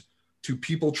was to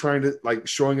people trying to like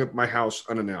showing up at my house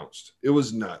unannounced. It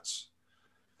was nuts.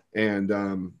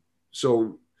 And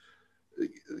so,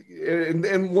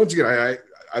 and once again,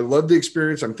 I love the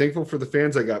experience. I'm thankful for the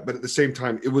fans I got, but at the same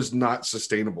time, it was not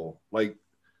sustainable. Like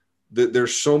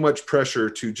there's so much pressure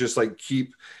to just like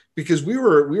keep, because we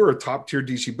were a top tier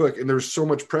DC book, and there's so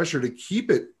much pressure to keep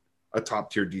it a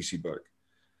top tier DC book.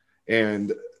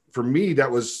 And for me, that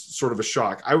was sort of a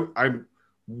shock. I'm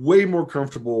way more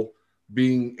comfortable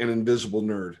being an invisible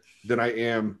nerd than I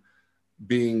am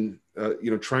being,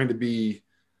 trying to be,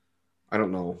 I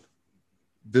don't know,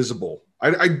 visible.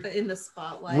 In the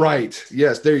spotlight. Right.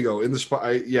 Yes. There you go. In the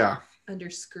spot. Yeah. Under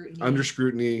scrutiny. Under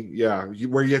scrutiny. Yeah.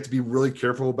 Where you have to be really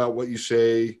careful about what you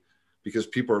say because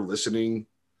people are listening,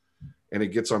 and it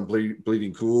gets on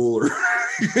Bleeding Cool, or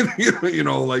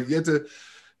like you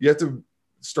have to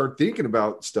start thinking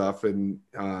about stuff, and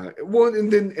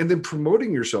then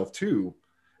promoting yourself too.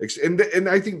 And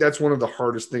I think that's one of the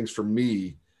hardest things for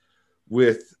me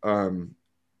with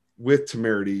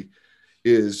Temerity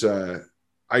is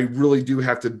I really do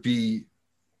have to be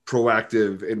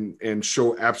proactive and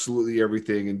show absolutely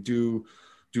everything and do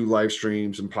live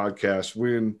streams and podcasts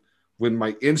when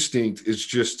my instinct is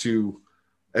just to,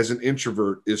 as an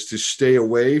introvert, is to stay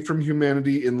away from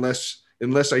humanity unless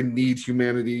I need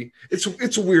humanity.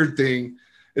 It's a weird thing.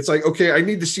 It's like, okay, I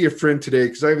need to see a friend today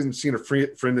because I haven't seen a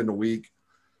friend in a week.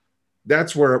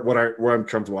 That's where I'm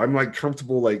comfortable. I'm like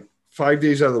comfortable like 5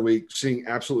 days out of the week seeing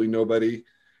absolutely nobody,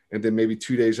 and then maybe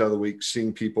 2 days out of the week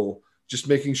seeing people, just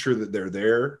making sure that they're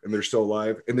there and they're still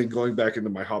alive, and then going back into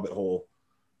my hobbit hole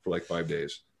for like 5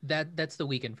 days. That's the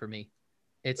weekend for me.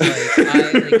 It's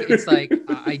like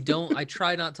I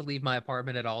try not to leave my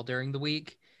apartment at all during the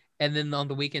week, and then on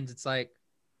the weekends it's like,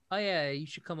 oh yeah, you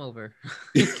should come over.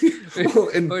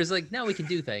 Or it's like, now we can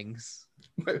do things.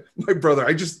 My brother,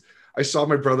 I saw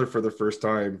my brother for the first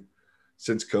time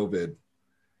since COVID.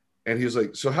 And he was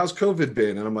like, so how's COVID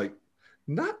been? And I'm like,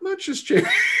 not much has changed.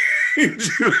 You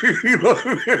know what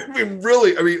I mean?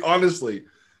 Really, I mean, honestly,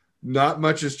 not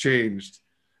much has changed.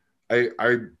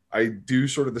 I do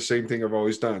sort of the same thing I've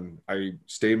always done. I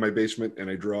stay in my basement and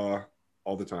I draw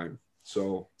all the time.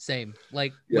 So same.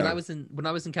 Like Yeah. when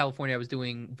I was in California, I was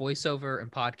doing voiceover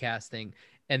and podcasting,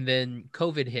 and then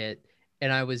COVID hit,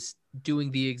 and I was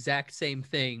doing the exact same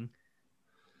thing,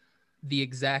 the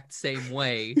exact same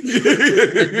way.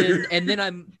 and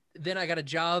then I got a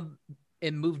job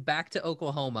and moved back to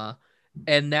Oklahoma,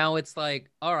 and now it's like,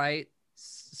 all right,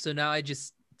 so now I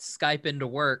just Skype into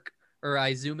work, or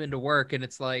I Zoom into work, and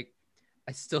it's like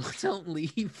I still don't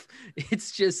leave.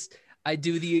 It's just I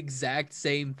do the exact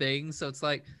same thing. So it's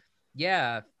like,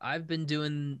 yeah, I've been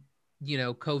doing,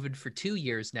 COVID for 2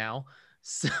 years now.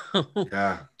 So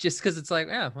yeah, just because it's like,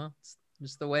 yeah, well, it's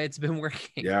just the way it's been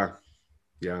working. yeah.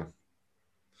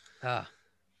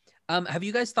 Have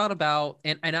you guys thought about,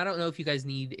 and I don't know if you guys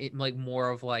need it, like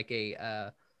more of like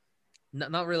a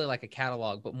not really like a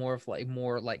catalog, but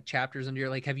more like chapters under your,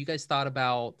 like, have you guys thought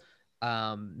about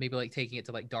maybe like taking it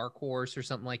to like Dark Horse or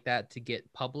something like that to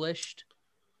get published?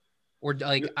 Or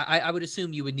like I would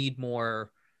assume you would need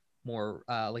more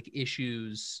like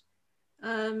issues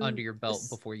under your belt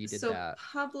before you did that.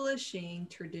 Publishing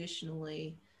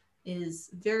traditionally is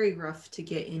very rough to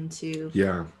get into.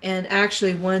 Yeah. And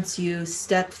actually, once you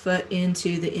step foot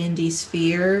into the indie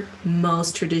sphere,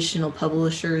 most traditional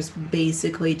publishers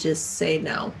basically just say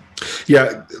no.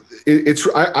 Yeah.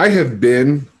 I have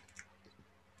been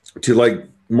to like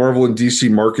Marvel and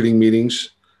DC marketing meetings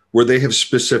where they have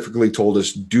specifically told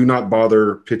us, do not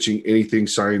bother pitching anything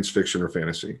science fiction or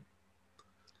fantasy.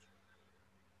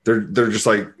 They're just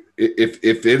like,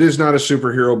 if it is not a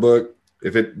superhero book,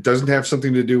 if it doesn't have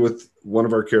something to do with one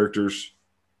of our characters,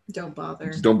 don't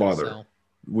bother. Don't bother. So,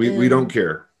 we don't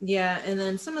care. Yeah, and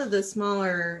then some of the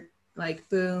smaller like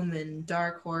Boom and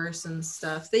Dark Horse and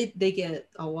stuff, they get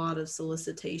a lot of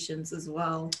solicitations as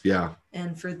well. Yeah.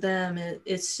 And for them,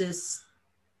 it's just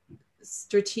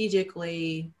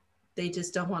strategically, they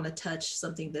just don't want to touch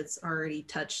something that's already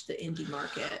touched the indie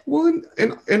market. Well,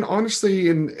 and honestly,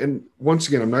 and once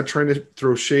again, I'm not trying to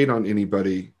throw shade on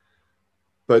anybody,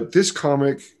 but this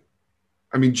comic,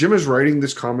 I mean, Jim is writing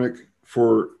this comic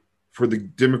for the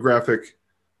demographic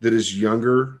that is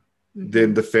younger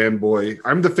than the fanboy.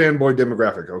 I'm the fanboy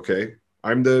demographic, okay?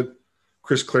 I'm the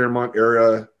Chris Claremont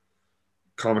era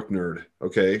comic nerd,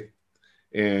 okay?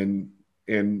 And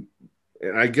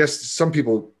I guess some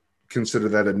people consider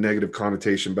that a negative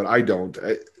connotation, but I don't.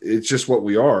 It's just what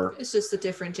we are. It's just a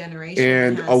different generation.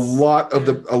 And a lot of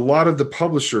the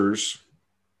publishers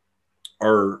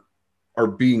are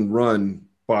being run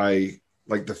by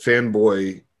like the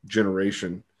fanboy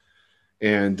generation.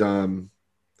 And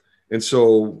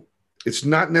so it's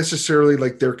not necessarily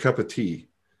like their cup of tea.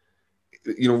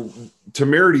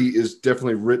 Temerity is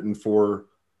definitely written for,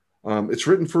 it's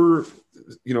written for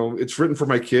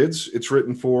my kids. It's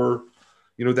written for,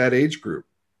 that age group,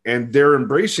 and they're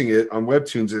embracing it on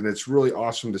Webtoons, and it's really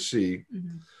awesome to see.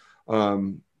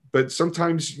 But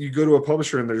sometimes you go to a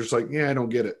publisher and they're just like, yeah, I don't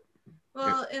get it.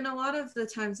 Well, and a lot of the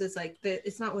times it's like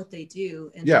it's not what they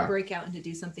do, and to break out and to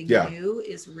do something new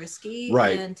is risky,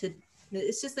 right? And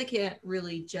it's just they can't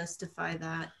really justify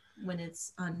that when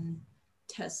it's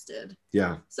untested.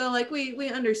 Yeah. So like we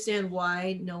understand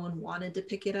why no one wanted to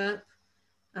pick it up,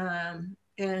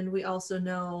 and we also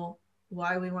know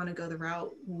why we want to go the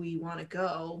route we want to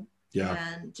go,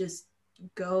 and just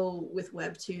go with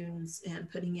Webtoons and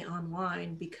putting it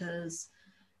online, because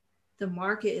the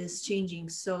market is changing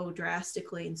so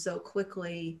drastically and so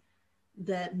quickly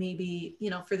that maybe,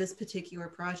 for this particular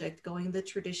project, going the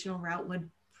traditional route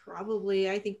would probably,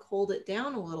 I think, hold it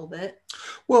down a little bit.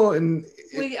 Well, and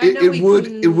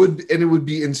it would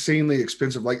be insanely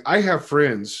expensive. Like I have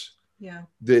friends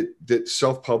that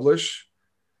self-publish,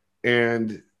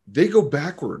 and they go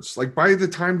backwards. Like by the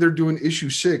time they're doing issue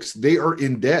 6, they are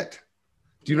in debt.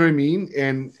 Do you know what I mean?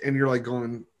 And you're like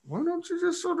going, why don't you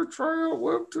just sort of try out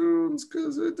Webtoons,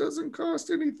 because it doesn't cost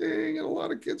anything and a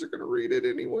lot of kids are going to read it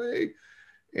anyway.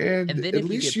 And then at if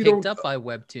least you get picked up by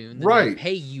Webtoon, then right, they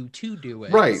pay you to do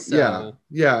it. Right. So.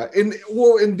 Yeah. And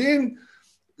then,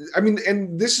 I mean,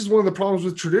 and this is one of the problems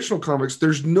with traditional comics.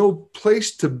 There's no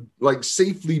place to like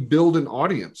safely build an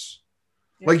audience.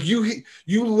 Yeah. Like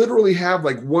you literally have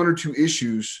like 1 or 2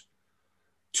 issues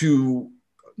to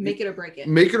make it or break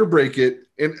it.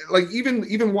 And like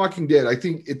even Walking Dead, I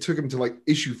think it took him to like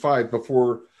issue 5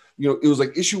 before, it was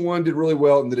like issue 1 did really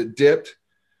well and then it dipped.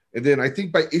 And then I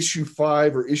think by issue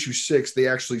 5 or issue 6, they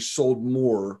actually sold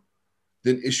more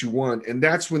than issue 1. And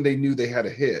that's when they knew they had a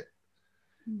hit.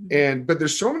 But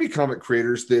there's so many comic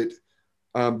creators that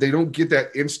they don't get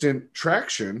that instant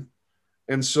traction.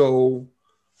 And so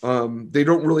they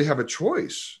don't really have a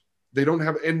choice. They don't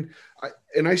have, and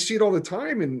I see it all the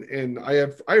time. And I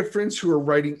have friends who are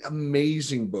writing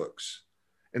amazing books,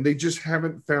 and they just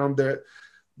haven't found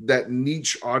that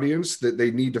niche audience that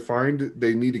they need to find,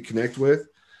 they need to connect with.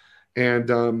 And,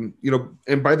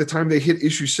 and by the time they hit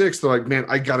issue 6, they're like, man,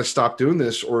 I got to stop doing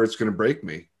this or it's going to break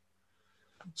me.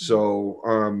 So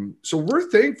we're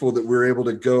thankful that we're able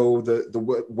to go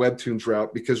the Webtoons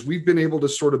route, because we've been able to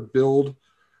sort of build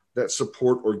that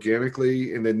support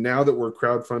organically. And then now that we're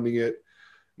crowdfunding it,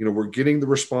 we're getting the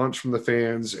response from the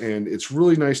fans, and it's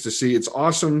really nice to see. It's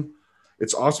awesome.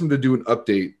 It's awesome to do an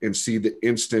update and see the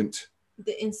instant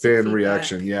fan feedback.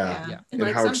 Reaction. Yeah. And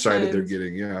how excited they're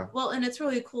getting. Yeah. Well, and it's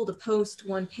really cool to post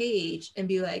one page and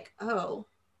be like, oh,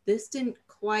 this didn't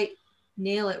quite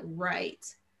nail it right.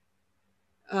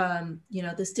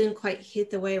 This didn't quite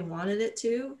hit the way I wanted it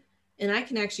to. And I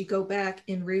can actually go back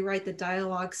and rewrite the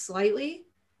dialogue slightly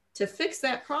to fix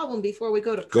that problem before we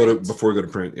go to print. Before we go to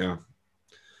print. Yeah.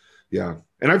 Yeah.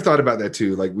 And I've thought about that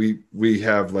too. Like we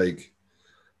have like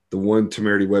the one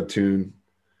Temerity webtoon,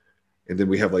 and then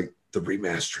we have like the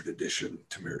remastered edition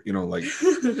Temerity,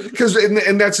 because,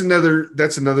 and that's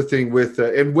another thing with,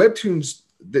 and webtoons,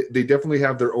 they definitely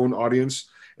have their own audience,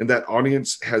 and that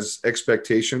audience has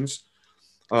expectations.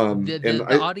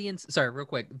 The audience, sorry, real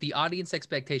quick, the audience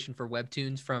expectation for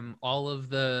webtoons from all of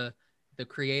the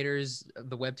creators,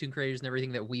 the webtoon creators and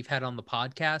everything that we've had on the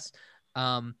podcast,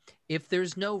 if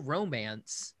there's no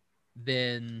romance,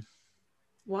 then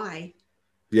why?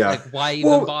 Yeah. Like, why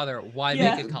even bother? Why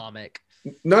make a comic?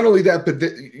 Not only that, but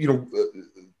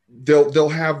they'll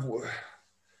have,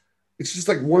 it's just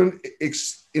like one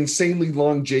insanely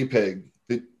long JPEG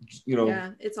that,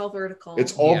 yeah, it's all vertical.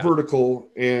 It's all vertical,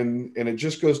 and it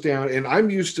just goes down. And I'm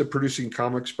used to producing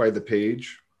comics by the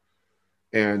page.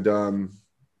 And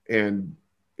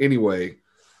anyway,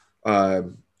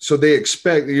 so they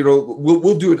expect,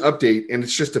 we'll do an update, and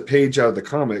it's just a page out of the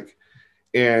comic.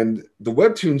 And the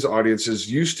webtoons audience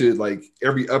is used to, like,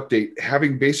 every update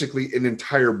having basically an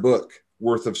entire book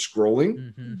worth of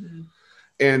scrolling. Mm-hmm.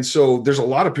 And so there's a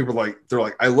lot of people they're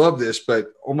like, I love this,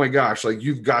 but oh my gosh, like,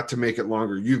 you've got to make it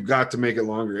longer. You've got to make it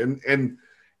longer. And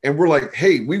we're like,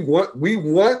 hey, we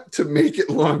want to make it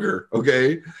longer.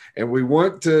 Okay. And we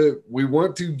want to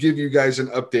give you guys an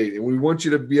update, and we want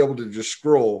you to be able to just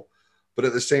scroll. But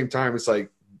at the same time, it's like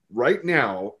right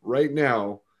now,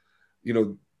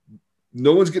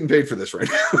 no one's getting paid for this right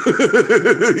now.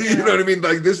 You know what I mean?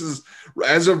 Like, this is,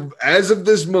 as of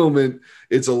this moment,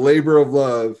 it's a labor of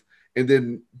love. And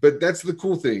then, but that's the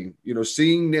cool thing,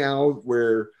 seeing now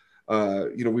where,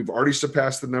 we've already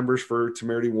surpassed the numbers for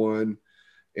Temerity 1,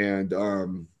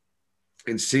 and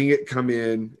seeing it come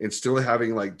in and still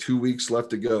having like 2 weeks left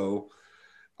to go,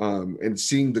 and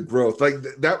seeing the growth, like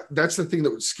that's the thing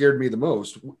that scared me the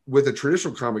most. With a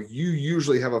traditional comic, you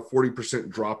usually have a 40%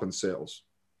 drop in sales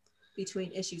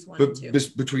between issues 1 and 2.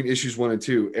 Between issues 1 and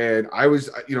 2. And I was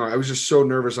just so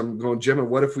nervous. I'm going, Gemma,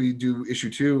 what if we do issue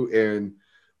 2 and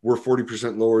we're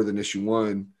 40% lower than issue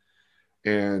 1?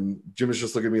 And Jim is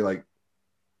just looking at me like,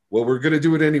 well, we're going to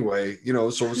do it anyway,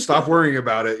 so stop worrying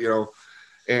about it,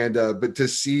 and, but to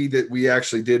see that we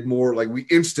actually did more, like we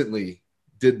instantly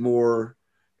did more,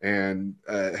 and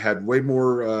had way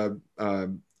more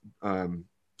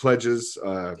pledges,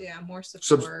 more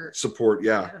support. Support.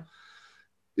 Yeah.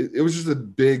 It was just a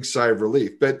big sigh of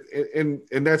relief. But and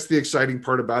that's the exciting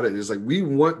part about it, is like, we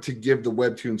want to give the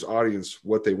webtoons audience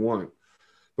what they want,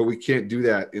 but we can't do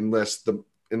that unless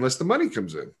the money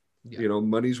comes in.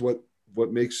 Money's what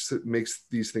makes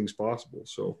these things possible.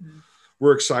 So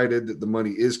we're excited that the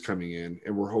money is coming in,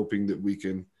 and we're hoping that we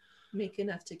can make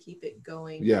enough to keep it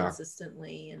going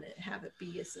consistently and have it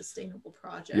be a sustainable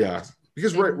project. Yeah,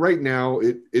 because right now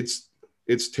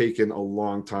it's taken a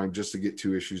long time just to get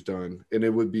 2 issues done, and it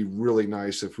would be really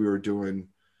nice if we were doing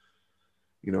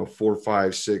 4,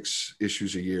 5, 6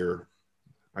 issues a year.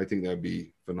 I think that'd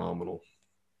be phenomenal.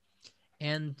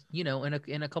 And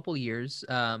in a couple years,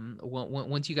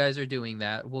 once you guys are doing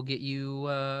that, we'll get you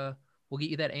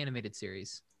that animated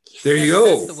series. Yes. There you go.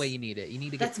 That's the way you need it. You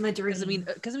need to. That's my dream.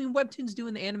 Because Webtoon's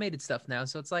doing the animated stuff now,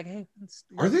 so it's like, hey,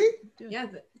 are they? Yeah,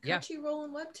 the Crunchyroll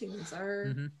and Webtoons are.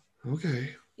 Mm-hmm.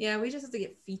 Okay. Yeah, we just have to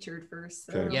get featured first.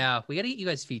 So. Okay. Yeah, we got to get you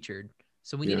guys featured.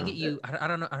 So we need to get you. I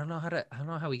don't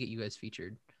know how we get you guys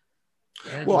featured.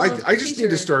 Well, I just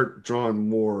need to start drawing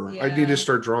more. Yeah. I need to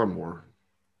start drawing more.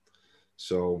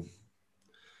 So,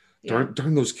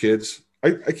 darn those kids.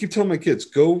 I keep telling my kids,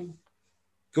 go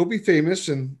be famous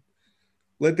and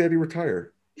let daddy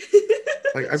retire.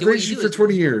 Like I've See, what raised you you do for is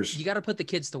 20 years. You got to put the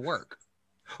kids to work.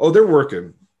 Oh, they're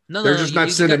working. No, They're no, just not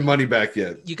sending money back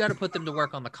yet. You got to put them to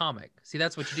work on the comic. See,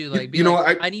 that's what you do. You- Like, be you know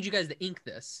like, what, I need you guys to ink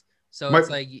this. So My- it's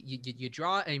like you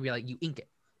draw it and you be like, you ink it.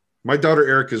 My daughter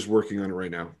Erica is working on it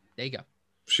right now. There you go.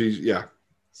 She's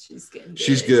She's getting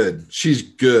she's big. good. She's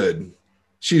good.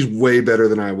 She's way better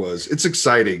than I was. It's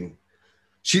exciting.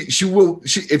 She will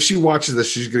if she watches this,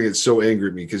 she's gonna get so angry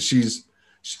at me because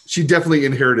she definitely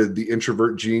inherited the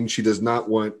introvert gene. She does not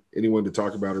want anyone to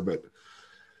talk about her, but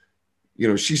you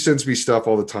know, she sends me stuff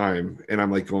all the time, and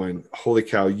I'm like going, "Holy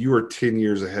cow, you are 10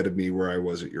 years ahead of me where I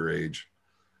was at your age,"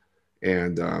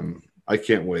 and I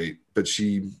can't wait. But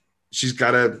she's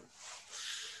gotta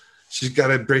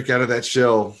break out of that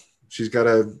shell. She's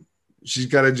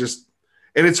gotta just,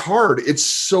 and it's hard. It's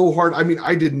so hard. I mean,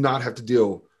 I did not have to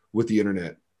deal with the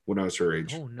internet when I was her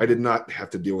age. Oh, no. I did not have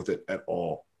to deal with it at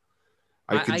all.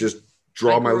 I could just I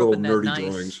draw my grew up little in that nerdy nice,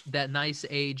 drawings. That nice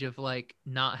age of like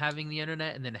not having the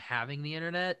internet and then having the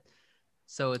internet.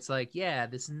 So it's like, yeah,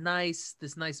 this nice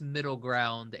middle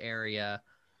ground area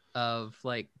of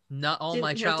like not all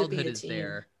my Didn't have to be childhood a is teen.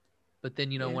 there. But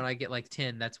then, you know, Yeah. when I get like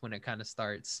 10, that's when it kind of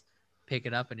starts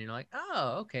picking up and you're like,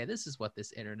 oh, okay, this is what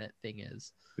this internet thing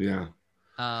is. Yeah.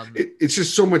 Um, It's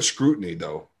just so much scrutiny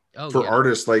though. oh, For yeah.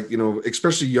 artists, like, you know,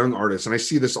 especially young artists, and I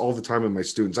see this all the time in my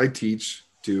students. I teach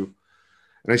too,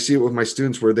 and I see it with my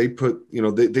students where they put, you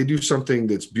know, they do something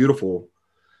that's beautiful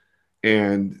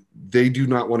and they do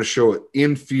not want to show it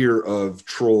in fear of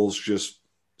trolls just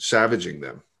savaging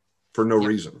them for no Yep.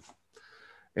 reason.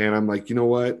 And I'm like, you know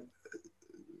what?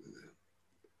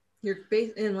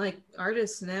 And like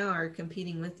artists now are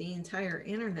competing with the entire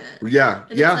internet. Yeah,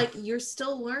 And yeah, it's like you're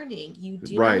still learning. You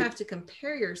do Right. not have to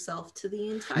compare yourself to the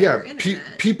entire yeah.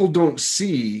 internet. People don't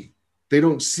see. They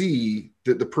don't see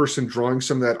that the person drawing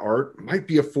some of that art might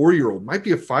be a 4-year-old, might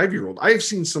be a 5-year-old. I have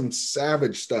seen some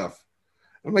savage stuff.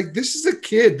 I'm like, this is a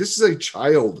kid. This is a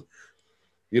child.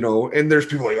 You know, and there's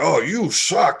people like, oh, you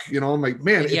suck. You know, I'm like,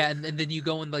 man, Yeah, and then you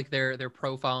go in like their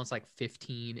profile and it's like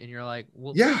 15, and you're like,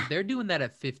 well, Yeah. they're doing that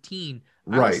at 15.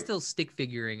 I Right. was still stick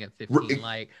figuring at 15. Right.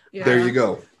 Like, Yeah. there you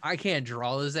go. I can't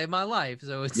draw to save my life.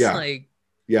 So it's Yeah. like,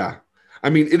 Yeah. I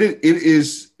mean, it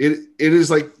is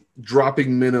like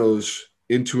dropping minnows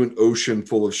into an ocean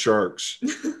full of sharks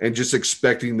and just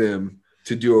expecting them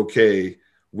to do okay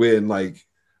when, like,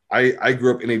 I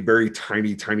grew up in a very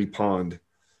tiny pond,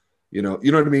 you know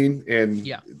what I mean? And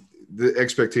Yeah. the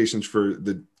expectations for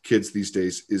the kids these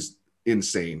days is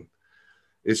insane.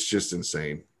 It's just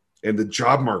insane. And the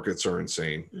job markets are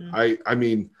insane. I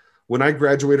mean, when I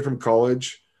graduated from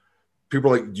college,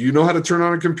 people are like, do you know how to turn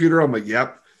on a computer? I'm like,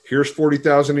 yep, here's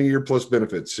 40,000 a year plus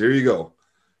benefits. Here you go.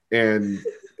 And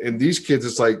these kids,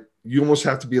 it's like, you almost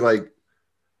have to be like,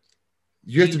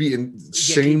 you have to be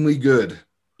insanely good.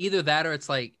 either that or it's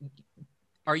like,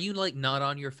 are you like not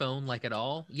on your phone like at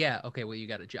all? Yeah. Okay. Well, you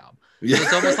got a job. Yeah.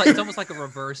 So it's almost like a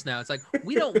reverse now. It's like,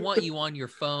 we don't want you on your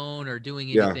phone or doing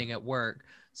Yeah. anything at work.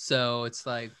 So it's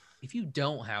like, if you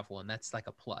don't have one, that's like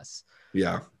a plus.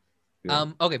 Yeah.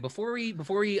 Yeah. Okay, before we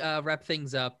wrap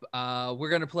things up, we're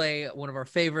gonna play one of our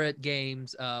favorite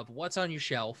games of What's on Your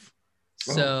Shelf.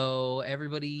 So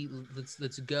everybody,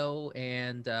 let's go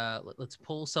and let's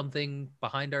pull something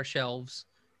behind our shelves,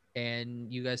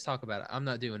 and you guys talk about it. I'm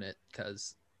not doing it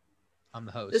because I'm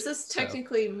the host. This is so-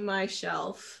 technically my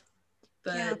shelf,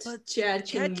 but, Yeah, but Chad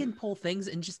can pull things,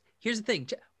 and just here's the thing: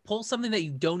 pull something that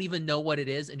you don't even know what it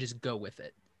is, and just go with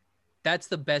it. That's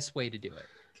the best way to do it.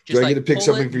 Do I like, get to pick pull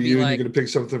something it for and be you and like, you're going to pick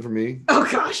something for me? Oh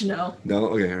gosh, no. No?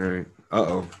 Okay. All right.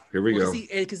 Uh-oh. Here we go.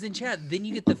 Because then, Chad, then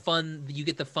you get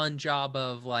the fun job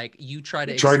of like you try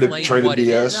to Trying to- explain trying to what it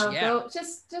is. BS. No, Yeah. go,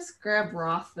 just grab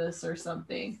Rothfuss or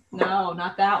something. No,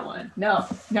 not that one. No.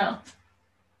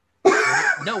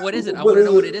 No, what is it? I What want to is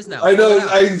know what it? it is now. I know. Pull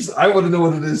it out. I want to know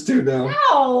what it is too now.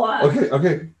 No.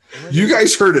 Okay. You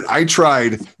guys heard it. I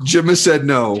tried. Jim has said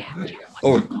no.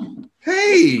 Oh,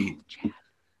 hey.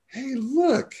 Hey,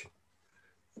 look.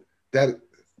 That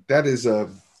is a.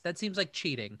 That seems like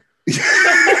cheating.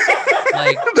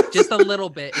 Like just a little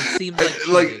bit. It seems like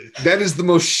cheating. Like that is the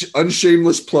most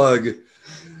unshameless plug. It's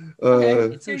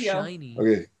so Here you go. shiny.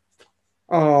 Okay.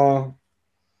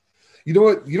 You know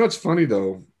what? You know what's funny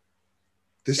though?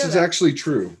 This Show is that. actually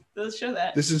true. Let's show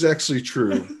that. This is actually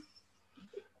true.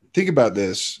 Think about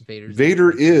this. Vader's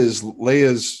Vader is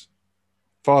Leia's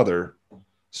father.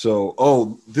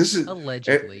 So, this is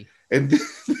allegedly. and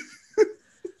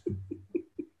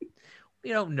We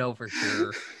don't know for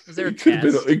sure. Was there a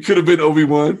test? it could have been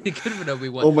Obi-Wan. It could have been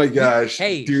Obi-Wan. Oh my gosh.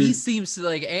 Hey, dude. he seems to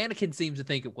like Anakin seems to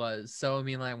think it was. So I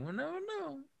mean, like, well,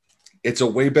 no, It's a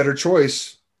way better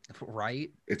choice. right?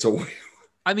 It's a way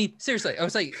I mean, seriously, I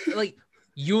was like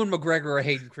Ewan McGregor or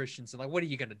Hayden Christensen. Like, what are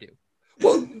you gonna do?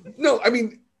 Well, no, I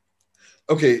mean,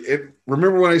 okay.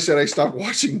 Remember when I said I stopped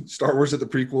watching Star Wars at the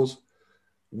prequels?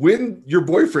 When your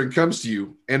boyfriend comes to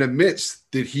you and admits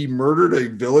that he murdered a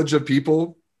village of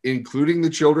people, including the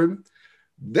children,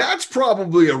 that's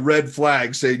probably a red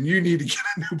flag saying you need to get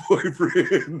a new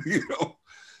boyfriend.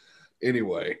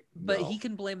 Anyway, but he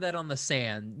can blame that on the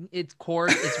sand. It's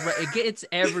coarse. It's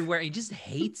everywhere. He just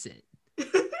hates it.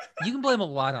 You can blame a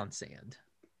lot on sand.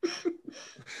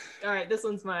 All right, this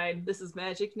one's mine. This is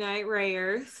Magic Knight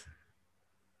Rayearth.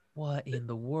 What in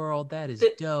the world? That is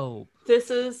dope.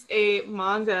 This is a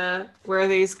manga where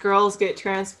these girls get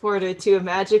transported to a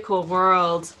magical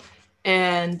world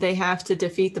and they have to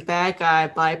defeat the bad guy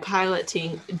by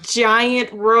piloting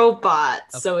giant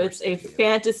robots. So it's a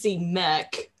fantasy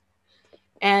mech.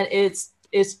 And it's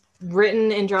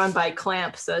written and drawn by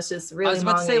Clamp, so it's just really. I was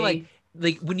about to say, like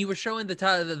when you were showing the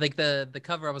the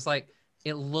cover, I was like,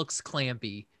 it looks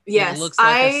clampy. Yes, it looks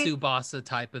like a Tsubasa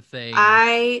type of thing.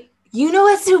 You know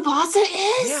what Tsubasa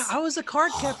is? Yeah, I was a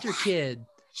Cardcaptor kid.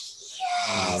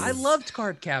 Yes, I loved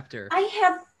Cardcaptor. I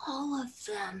have all of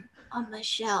them on my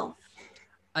shelf.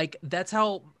 Like that's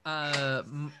how,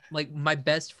 like my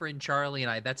best friend Charlie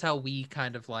and I. That's how we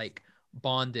kind of like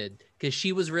bonded, because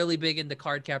she was really big into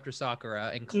Cardcaptor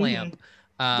Sakura and Clamp.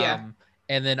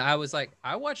 And then I was like,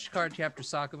 I watched Cardcaptor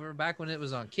Sakura back when it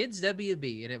was on Kids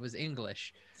WB and it was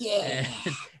English. Yeah.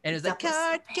 And it was like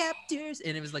Cardcaptors,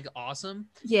 and it was like awesome.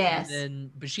 Yes.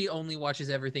 But she only watches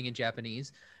everything in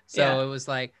Japanese. So it was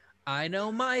like, I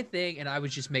know my thing, and I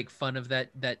would just make fun of that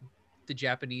the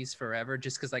Japanese forever,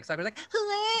 just because like Sakura's like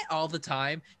all the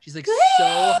time. She's like so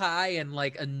high and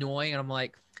like annoying, and I'm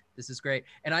like, this is great.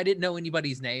 And I didn't know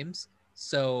anybody's names,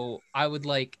 so I would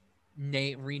like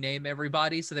rename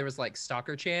everybody. So there was like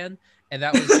Stalker Chan, and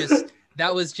that was just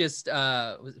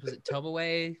was it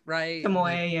Tomoe, right?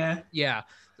 Tomoe, yeah.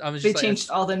 I was they just changed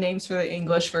all the names for the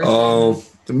English version. Oh,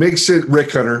 to make it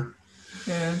Rick Hunter.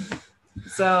 Yeah.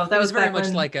 So that was very much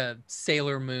like a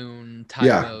Sailor Moon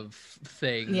type of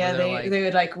thing. Yeah, they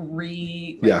would like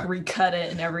recut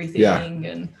it and everything. Yeah. And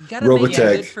you gotta make it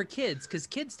good for kids, because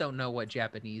kids don't know what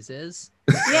Japanese is.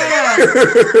 Yeah.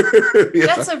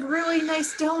 That's a really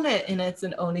nice donut, and it's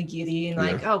an onigiri,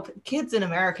 and kids in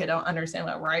America don't understand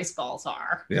what rice balls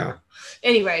are. Yeah.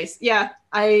 Anyways,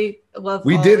 I love.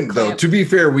 We didn't though. To be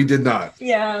fair, we did not.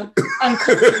 Yeah.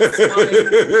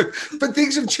 But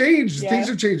things have changed. Yeah. Things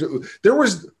have changed. There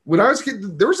was, when I was a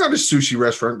kid, there was not a sushi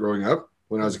restaurant growing up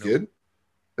when I was a kid.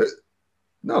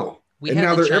 No. We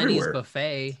had the Chinese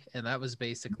buffet, and that was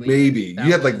basically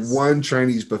you had like one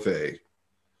Chinese buffet.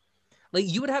 Like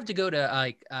you would have to go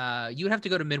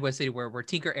to Midwest City where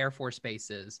Tinker Air Force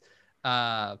Base is,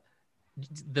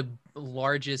 the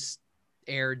largest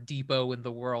air depot in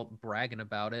the world, bragging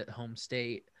about it, home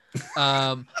state.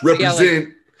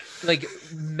 Represent. Like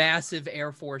massive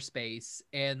Air Force Base,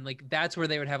 and like that's where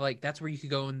they would have that's where you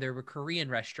could go, and there were Korean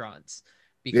restaurants,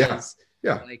 because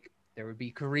like there would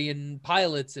be Korean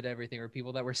pilots and everything, or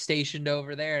people that were stationed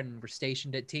over there and were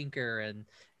stationed at Tinker, and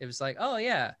it was like, oh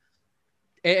yeah.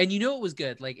 And it was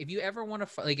good. Like if you ever want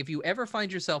to, if you ever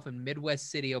find yourself in Midwest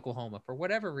City, Oklahoma, for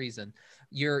whatever reason,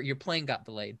 your plane got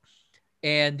delayed,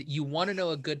 and you want to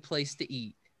know a good place to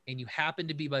eat, and you happen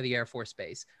to be by the Air Force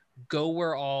Base, go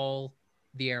where all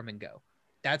the airmen go.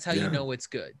 That's how you know it's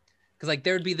good. Because like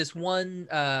there'd be this one,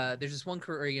 there's this one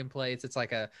Korean place. It's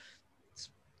like look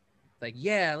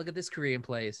at this Korean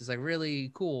place. It's like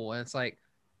really cool, and it's like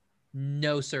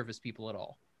no service people at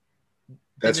all.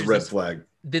 That's a red flag.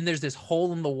 Then there's this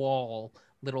hole in the wall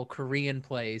little Korean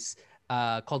place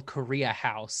called Korea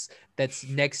House that's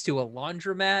next to a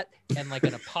laundromat and like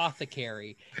an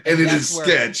apothecary. And it is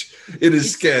sketch. It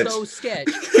is sketch. So sketch.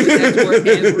 That's where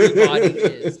everybody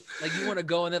is. Like you want to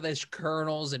go in there, there's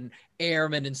colonels and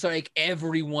airmen, and so like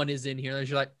everyone is in here. And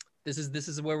you're like, this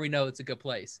is where we know it's a good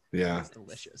place. Yeah. It's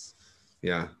delicious.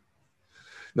 Yeah.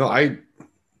 No,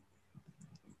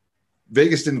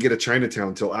 Vegas didn't get a Chinatown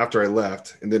until after I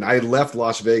left. And then I left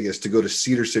Las Vegas to go to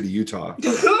Cedar City, Utah.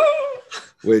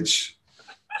 Which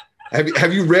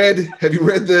have you read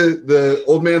the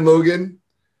Old Man Logan,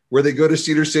 where they go to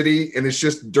Cedar City and it's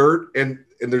just dirt and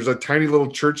there's a tiny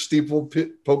little church steeple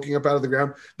poking up out of the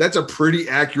ground? That's a pretty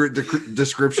accurate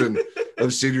description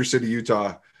of Cedar City,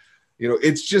 Utah.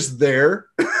 It's just there.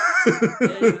 But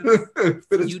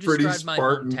it's you pretty described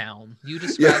Spartan. My hometown. You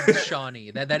described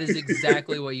Shawnee. That is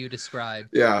exactly what you described.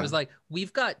 Yeah. It was like,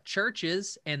 we've got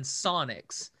churches and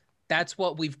Sonics. That's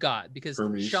what we've got, because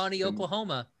Hermes Shawnee,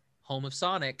 Oklahoma, home of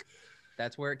Sonic.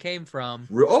 That's where it came from.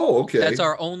 Oh, okay. That's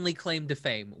our only claim to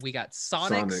fame. We got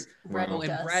Sonic. Red Oh, and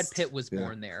Dust. Brad Pitt was Yeah.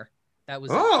 born there. That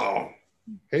was it. Oh,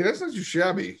 hey, that's not too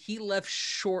shabby. He left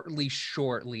shortly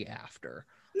after.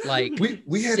 Like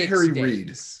We had 6 Harry days.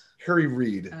 Reid. Harry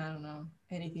Reid. I don't know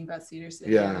anything about Cedar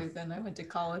City Yeah. other than I went to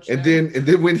college. And there.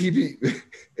 then when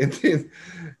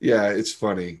yeah, it's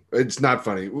funny. It's not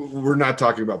funny. We're not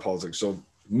talking about politics. So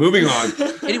moving on.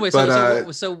 Anyway,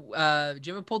 But, so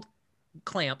Jim had pulled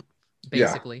Clamp, Yeah.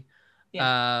 basically.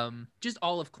 Just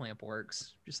all of Clamp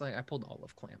works. Just like I pulled all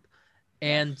of Clamp.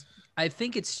 And I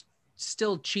think it's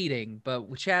still cheating,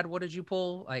 but Chad, what did you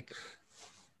pull? Like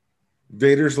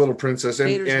Vader's Little Princess.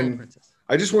 Vader's Little And Princess.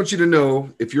 I just want you to know,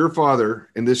 if you're a father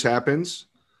and this happens,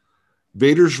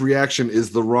 Vader's reaction is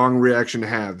the wrong reaction to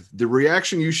have. The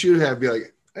reaction you should have, be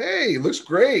like, hey, it looks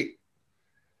great.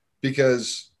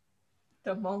 Because,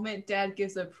 the moment Dad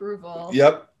gives approval,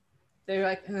 yep, they're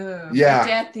like, oh, Yeah. my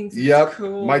dad thinks yep, it's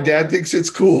cool. my dad thinks it's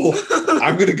cool.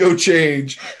 I'm going to go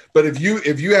change. But if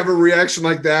you have a reaction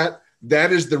like that,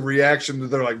 that is the reaction that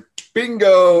they're like,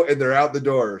 bingo, and they're out the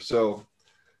door. So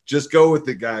just go with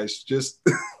it, guys. Just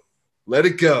let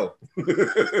it go.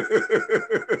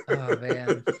 Oh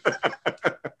man.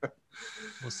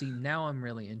 Well, see, now I'm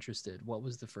really interested. What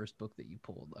was the first book that you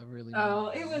pulled? I really Oh,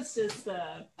 wanna it know. was just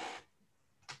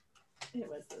it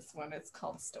was this one. It's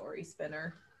called Story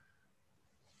Spinner.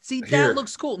 See, that Here.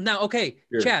 looks cool. Now, okay,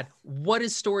 Here. Chad, what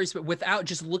is Stories? Without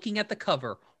just looking at the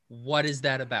cover, what is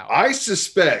that about? I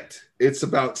suspect it's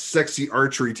about sexy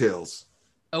archery tales.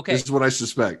 Okay, This is what I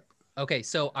suspect. okay.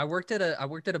 So I worked at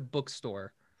a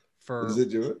bookstore for. Does it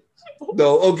do it?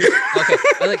 No. Okay.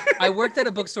 Okay, I worked at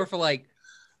a bookstore for like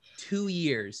 2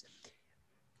 years.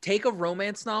 Take a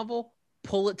romance novel,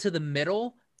 pull it to the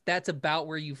middle. That's about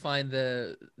where you find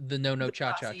the no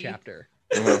cha cha Bossy. chapter.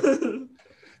 Uh-huh.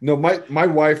 No, my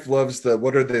wife loves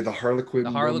what are they? The Harlequin.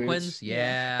 The Harlequins, romance?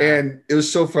 yeah. And it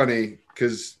was so funny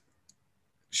because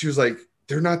she was like,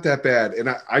 they're not that bad. And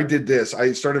I did this.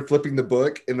 I started flipping the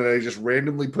book and then I just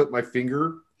randomly put my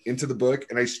finger into the book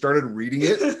and I started reading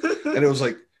it. And it was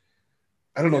like,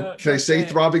 I don't know, No, can I say okay.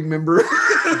 throbbing member?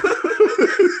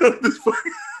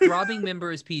 Throbbing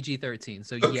member is PG-13,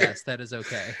 so Okay. yes, that is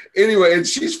okay. Anyway, and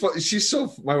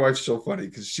my wife's so funny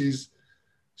because she's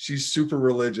super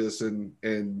religious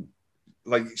and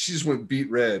like she just went beet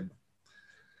red.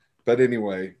 But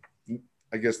anyway,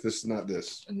 I guess this is not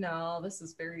this. No, this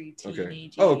is very Okay.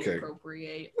 teenage Oh, okay.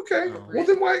 appropriate. Okay. Oh. Well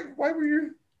then why were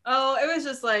you Oh, it was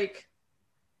just like,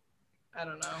 I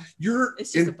don't know. you're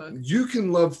It's just a book. you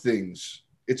can love things.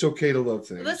 It's okay to love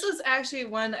things. This was actually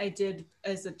one I did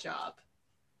as a job.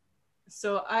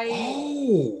 So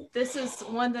Oh, this is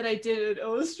one that I did an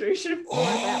illustration for.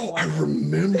 that oh, one. I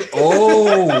remember.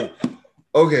 Oh,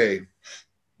 okay.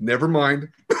 Never mind.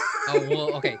 Oh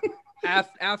well, okay.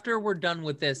 After we're done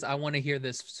with this, I want to hear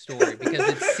this story because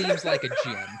it seems like a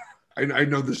gem. I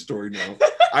know this story now.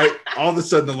 I all of a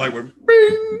sudden the light went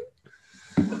bing.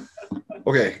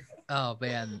 Okay. Oh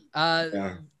man.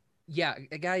 Yeah. Yeah,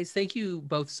 guys, thank you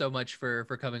both so much for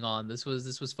coming on. This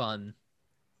was fun.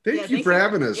 Thank you for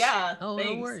having us. Yeah. Oh,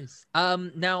 thanks. no worries.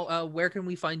 Now, where can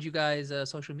we find you guys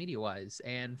social media wise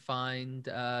and find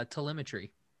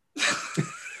telemetry?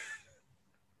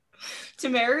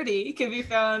 Temerity can be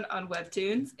found on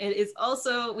Webtoons. It is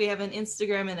also, we have an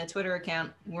Instagram and a Twitter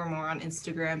account. We're more on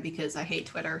Instagram because I hate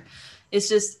Twitter. It's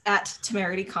just at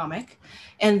Temerity Comic.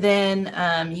 And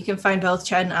then you can find both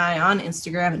Chad and I on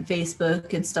Instagram and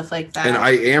Facebook and stuff like that. And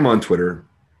I am on Twitter.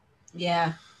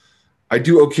 Yeah. I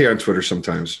do okay on Twitter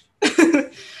sometimes.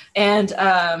 And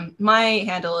my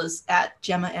handle is at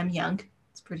Gemma M. Young.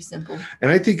 It's pretty simple.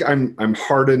 And I think I'm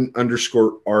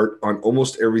Harden_art on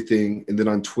almost everything. And then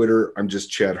on Twitter, I'm just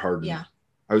Chad Harden. Yeah.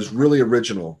 I was really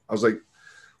original. I was like,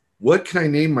 what can I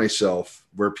name myself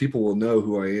where people will know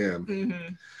who I am?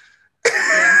 Mm-hmm.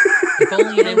 If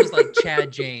only your name was like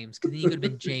Chad James, because then you could have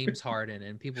been James Harden,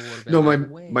 and people would have been. No,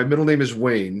 like, my middle name is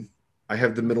Wayne. I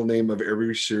have the middle name of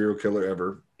every serial killer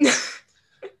ever.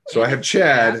 So I have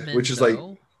Chad, Batman, which is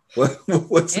though, like,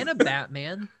 what's and a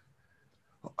Batman.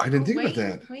 I didn't think Wait,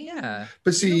 about that. wait. Yeah.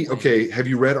 But see, No way. okay, have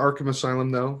you read Arkham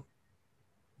Asylum though?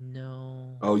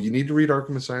 No. Oh, you need to read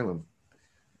Arkham Asylum.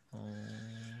 Oh.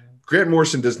 Grant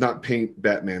Morrison does not paint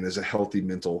Batman as a healthy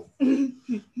mental,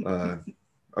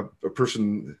 a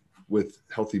person with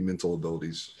healthy mental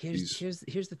abilities. Here's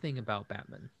the thing about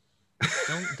Batman.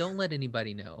 Don't let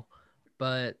anybody know,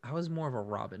 but I was more of a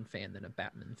Robin fan than a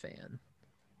Batman fan.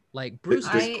 Like Bruce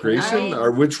Dick was Grayson, I-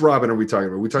 or which Robin are we talking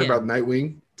about? Are we talking Tim. about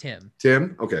Nightwing? Tim.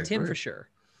 Okay. Tim all for right. sure.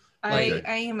 I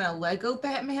Okay. am a Lego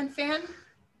Batman fan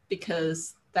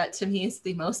because that to me is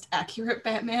the most accurate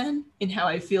Batman in how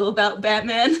I feel about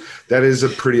Batman. That is a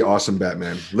pretty awesome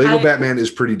Batman. Lego Batman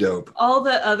is pretty dope. All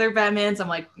the other Batmans, I'm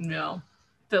like, no.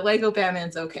 The Lego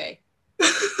Batman's okay.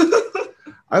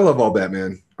 I love all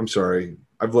Batman. I'm sorry.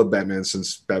 I've loved Batman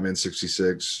since Batman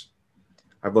 66.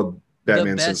 I've loved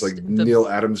Batman since like Neil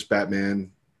Adams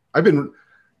Batman. I've been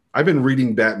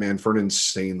reading Batman for an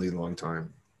insanely long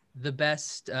time. The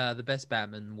best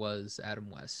Batman was Adam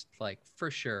West, like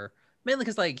for sure. Mainly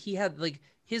because like he had like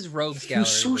his rogues gallery. He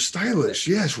was so stylish.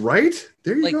 Yes, right?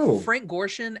 There you go. Frank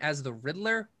Gorshin as the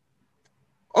Riddler.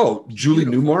 Oh, Julie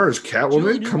Newmar as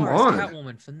Catwoman. Come on.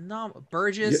 Catwoman, phenomenal.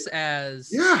 Burgess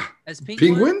as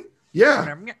Penguin.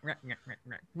 Yeah.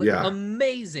 Yeah.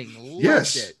 Amazing.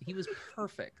 Loved it. He was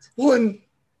perfect. Well, and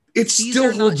it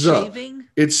still holds up.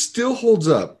 It still holds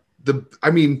up.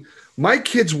 My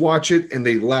kids watch it and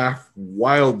they laugh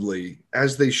wildly,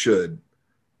 as they should,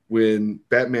 when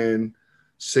Batman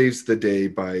saves the day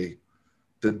by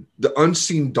the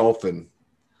unseen dolphin.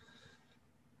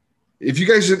 If you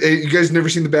guys never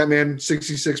seen the Batman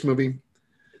 66 movie,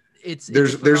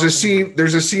 there's a scene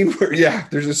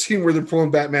where they're pulling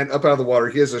Batman up out of the water.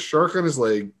 He has a shark on his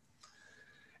leg,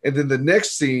 and then the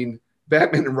next scene,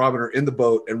 Batman and Robin are in the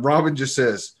boat, and Robin just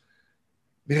says,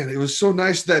 "Man, it was so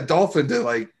nice of that dolphin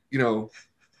to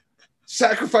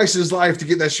sacrifice his life to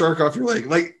get that shark off your leg."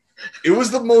 Like, it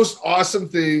was the most awesome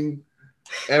thing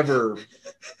ever,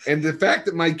 and the fact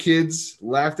that my kids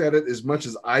laughed at it as much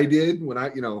as I did when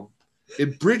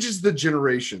it bridges the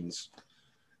generations.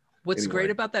 What's great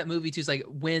about that movie too is like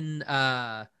when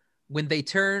they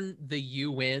turn the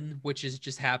UN, which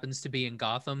just happens to be in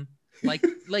Gotham,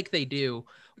 like they do,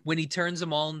 when he turns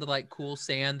them all into like cool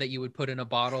sand that you would put in a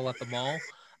bottle at the mall.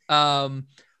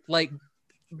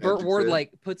 Burt Ward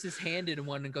like puts his hand in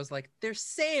one and goes like, "There's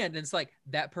sand," and it's like,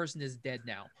 that person is dead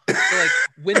now. So like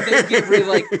when they get rid of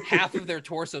like half of their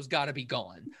torso's got to be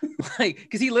gone, like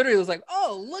because he literally was like,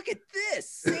 "Oh, look at this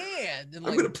sand," and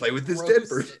I'm gonna play with this dead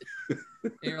person.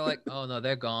 And you're like, "Oh no,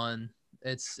 they're gone.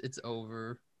 It's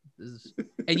over."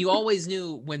 And you always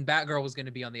knew when Batgirl was going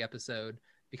to be on the episode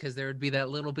because there would be that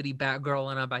little bitty Batgirl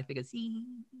on I think it's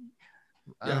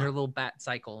her little bat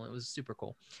cycle. It was super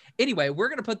cool. Anyway, we're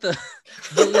gonna put the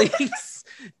links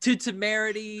to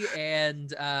Temerity and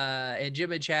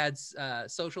Jim and Chad's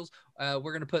socials.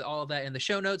 We're gonna put all of that in the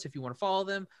show notes if you want to follow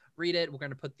them, read it. We're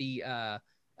gonna put the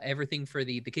everything for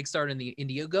the Kickstarter and the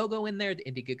Indiegogo in there, the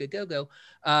Indiegogo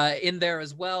in there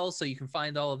as well, so you can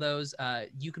find all of those.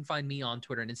 You can find me on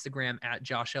Twitter and Instagram at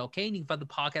Josh L. Kane. You can find the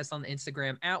podcast on the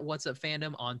Instagram at What's Up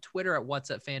Fandom, on Twitter at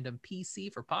What's Up Fandom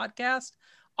PC for podcast.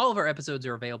 All of our episodes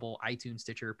are available: iTunes,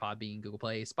 Stitcher, Podbean, Google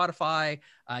Play, Spotify.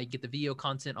 You get the video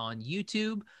content on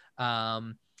YouTube.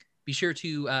 Be sure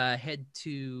to head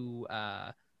to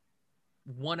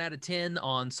 1 out of 10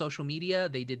 on social media.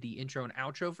 They did the intro and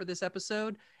outro for this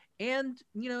episode. And,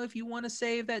 if you want to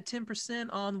save that 10%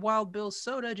 on Wild Bill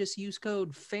Soda, just use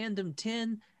code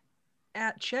FANDOM10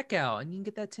 at checkout and you can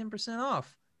get that 10%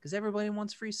 off. Because everybody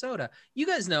wants free soda. You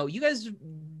guys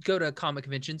go to comic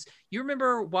conventions. You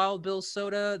remember Wild Bill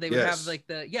Soda? They would have like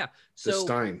the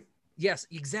Stein. Yes,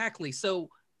 exactly. So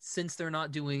since they're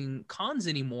not doing cons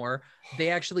anymore,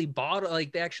 they actually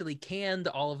canned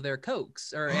all of their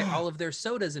Cokes or all of their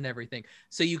sodas and everything.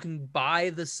 So you can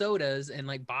buy the sodas and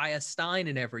like buy a Stein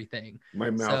and everything. My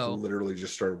mouth literally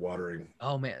just started watering.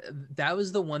 Oh man, that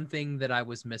was the one thing that I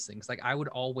was missing. It's like I would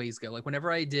always go, like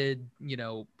whenever I did,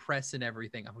 press and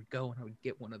everything, I would go and I would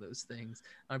get one of those things.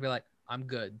 I'd be like, I'm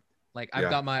good. Like I've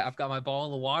got my ball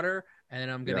in the water, and then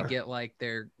I'm gonna get like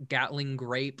their Gatling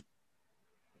grape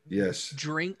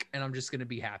drink, and I'm just gonna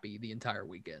be happy the entire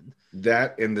weekend.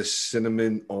 That and the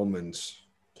cinnamon almonds.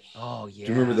 Oh yeah.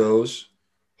 Do you remember those?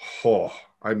 Oh,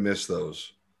 I miss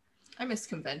those. I miss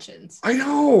conventions. I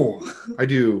know. I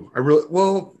do.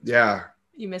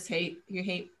 You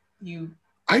hate you.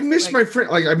 I miss my friend.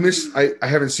 Like I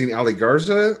haven't seen Ali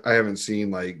Garza. I haven't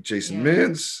seen like Jason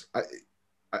Mintz.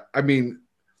 I mean,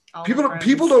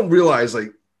 people don't realize,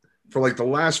 like, for like the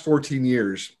last 14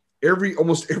 years,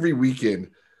 almost every weekend,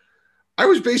 I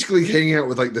was basically hanging out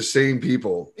with like the same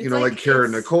people, like Kara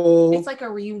Nicole. It's like a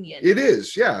reunion. It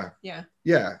is. Yeah. Yeah.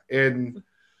 Yeah. And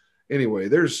anyway,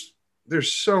 there's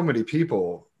so many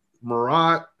people.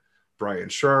 Marat, Brian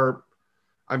Sharp.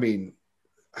 I mean,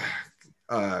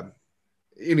 I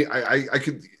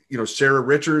could, Sarah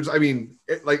Richards. I mean,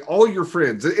 like all your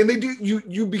friends, and they do,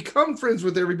 you become friends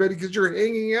with everybody because you're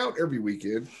hanging out every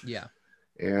weekend. Yeah.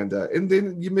 And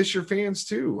then you miss your fans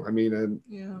too. I mean,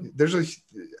 there's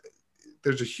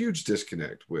a huge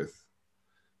disconnect with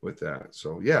that.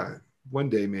 So yeah, one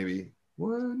day.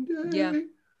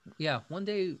 Yeah, one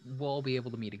day we'll all be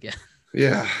able to meet again.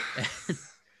 Yeah.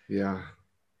 Yeah.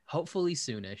 Hopefully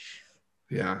soonish,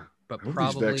 Yeah. but I hope these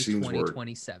probably vaccines work.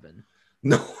 2027.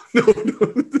 No.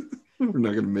 We're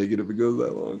not gonna make it if it goes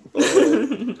that long.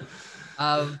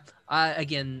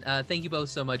 Again, thank you both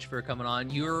so much for coming on.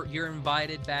 You're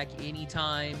invited back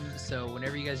anytime. So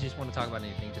whenever you guys just want to talk about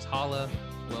anything, just holla.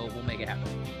 We'll make it happen.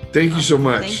 Thank you so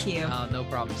much. Thank you. No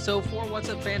problem. So for What's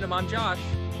Up Fandom, I'm Josh.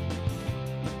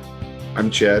 I'm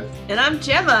Chad. And I'm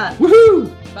Gemma. Woohoo!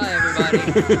 Bye,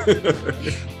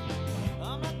 everybody.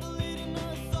 I'm not the leading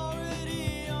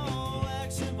authority on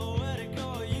waxing poetic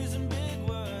or using big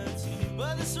words,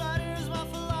 but this writer is my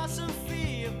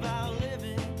philosophy about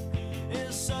living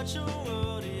is such a